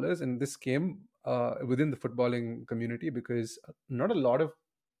footballers, and this came within the footballing community, because not a lot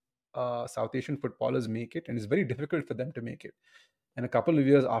of South Asian footballers make it, and it's very difficult for them to make it. And a couple of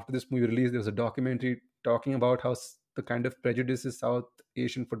years after this movie released, there was a documentary talking about how the kind of prejudices South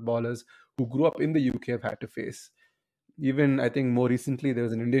Asian footballers who grew up in the UK have had to face. Even I think more recently, there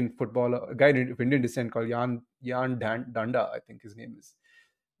was an Indian footballer, a guy of Indian descent called Danda, I think his name is.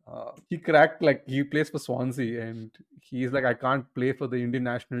 He cracked, like, he plays for Swansea, and he's like, I can't play for the Indian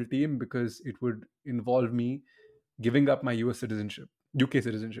national team because it would involve me giving up my UK citizenship,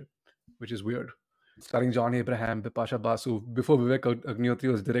 which is weird. Starring John Abraham, Bipasha Basu. Before Vivek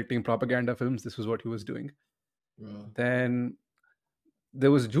Agnihotri was directing propaganda films, this was what he was doing. Yeah. Then there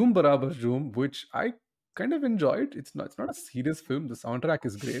was Joom Barabar Joom, which I kind of enjoyed. It's not a serious film. The soundtrack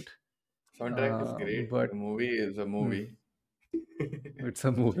is great, Soundtrack is great. but The movie is a hmm, movie. it's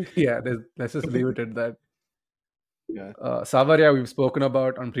a movie. Yeah, let's just leave it at that. Yeah. Savaria we've spoken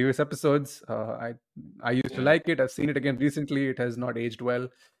about on previous episodes. I used to Yeah. like it. I've seen it again recently. It has not aged well.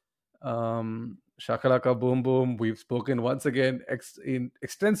 Shakalaka Boom Boom. We've spoken once again in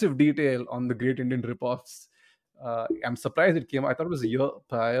extensive detail on the Great Indian Ripoffs. I'm surprised it came. I thought it was a year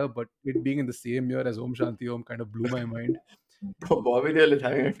prior, but it being in the same year as Om Shanti Om kind of blew my mind. Bobby Deol is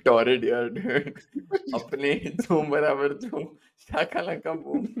having a torrid year, dude. अपने झूम बराबर झूम Shakalaka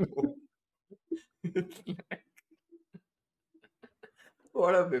boom boom. It's like,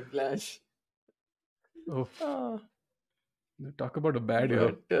 what a whiplash. Oh, Ah, talk about a bad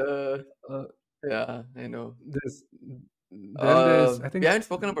year. but Uh, yeah, I know. there's then there's I We think haven't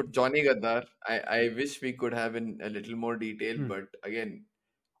spoken about Johnny Gaddar. I wish we could have in a little more detail, hmm, but again,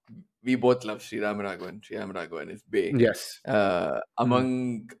 we both love Sriram Raghavan. Sriram Raghavan is big. yes. Hmm.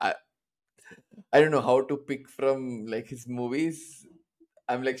 Among I don't know how to pick from like his movies.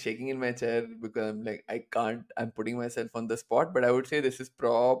 I'm like shaking in my chair because I'm like I can't. I'm putting myself on the spot, but I would say this is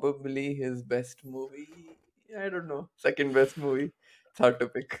probably his best movie. I don't know, second best movie. It's hard to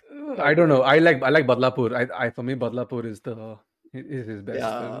pick. I Hard to don't know. pick. I like Badlapur. I for me Badlapur is his best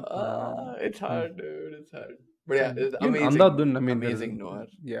Yeah, film. it's Hmm. hard, dude. It's hard. But yeah, it's Even Andhadhun. amazing, I mean, there's amazing noir.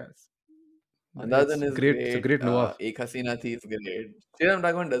 yes, Andhadhan it's is great. It's a great. great noir. Ek Hasina Thi is great. Sriram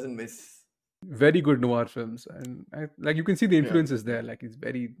Raghavan doesn't miss. Very good noir films, and like you can see the Yeah, influences yeah, there. Like it's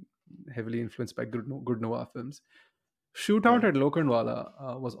very heavily influenced by good noir films. Shootout yeah, at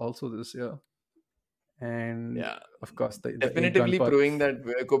Lokhandwala was also this year, and yeah. of course the eight Definitively proving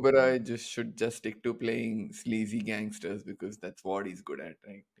gunpowder. that Vivek Oberoi should just stick to playing sleazy gangsters because that's what he's good at,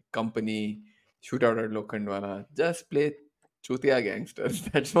 right? Company, Shootout at Lokhandwala, just play chutia gangsters.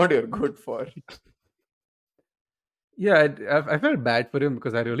 That's what you're good for. Yeah, I felt bad for him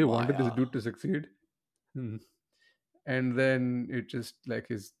because I really wanted this Maya. dude to succeed. Hmm. And then it just like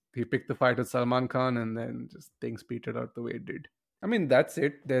he picked the fight with Salman Khan, and then just things petered out the way it did. I mean, that's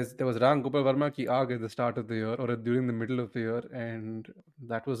it. There was Ram Gopal Verma ki Aag at the start of the year or during the middle of the year, and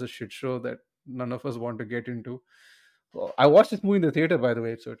that was a shit show that none of us want to get into. Well, I watched this movie in the theater, by the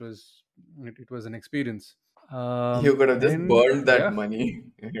way, so it was an experience. You could have just And burned that yeah, money.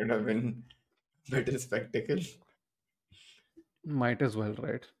 It would have been better spectacle. might as well,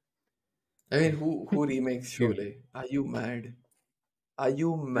 right? I mean, who remakes Yeah, Sholay? Are you mad? Are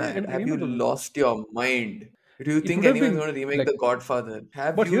you mad? and Have you you know the lost your mind? Do you it think would have anyone's been going to remake like, The Godfather?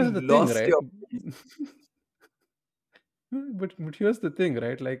 Have but you here's the thing, lost right? your But here's the thing,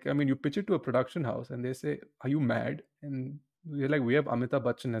 right? Like, I mean, you pitch it to a production house, and they say, "Are you mad?" And we're like, "We have Amitabh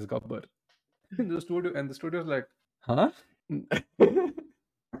Bachchan as Gabbar." In the studio, and the studio's like, "Huh?" Mm,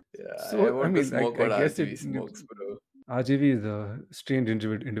 Yeah, I So, I want to mean, I, smoke I what guess RGV smokes, bro. RGV is a strange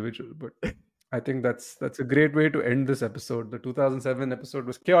individual, but I think that's a great way to end this episode. The 2007 episode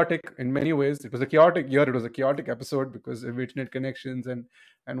was chaotic in many ways. It was a chaotic year. It was a chaotic episode because of internet connections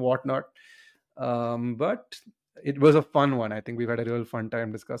and whatnot. But it was a fun one. I think we've had a real fun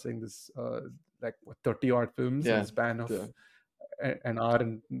time discussing this, like 30 odd films in the Yeah, span of yeah. an hour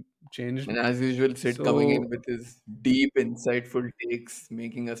and change. And as usual, Sid coming in So with his deep, insightful takes,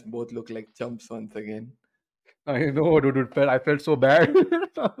 making us both look like chumps once again. I know, dude, I felt so bad.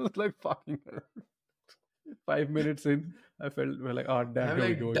 I was like, fucking hell. 5 minutes in, I felt we're like, oh damn, I'm here we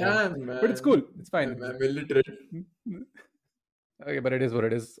like, go again. damn, But it's cool. man. It's fine. I'm illiterate. Okay, but it is what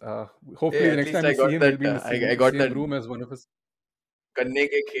it is. Hey, Hopefully, the at next least time I we see got him, he'll that. be in the I got same that room as one of us. Kanne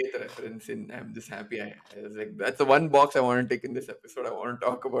ke khet reference in. I'm just happy. I was like, that's the one box I want to take in this episode. I want to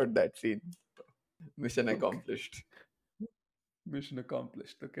talk about that scene. Mission Okay. accomplished. Mission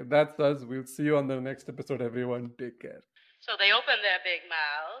accomplished. Okay, that's us. We'll see you on the next episode, everyone. Take care. So they opened their big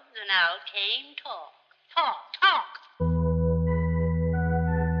mouths, and out came talk. Talk, talk.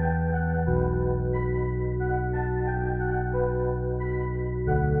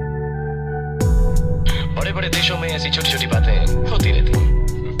 बड़े बड़े देशों में ऐसी छोटी छोटी बातें होती रहती हैं।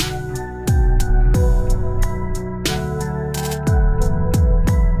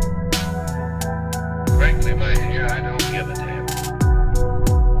 Frankly, my dear, I don't give a damn.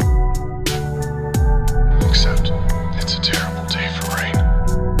 Except, it's a terrible day for rain.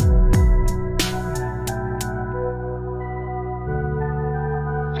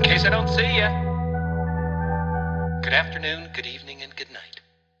 In case I don't see ya, good afternoon, good evening, and good night.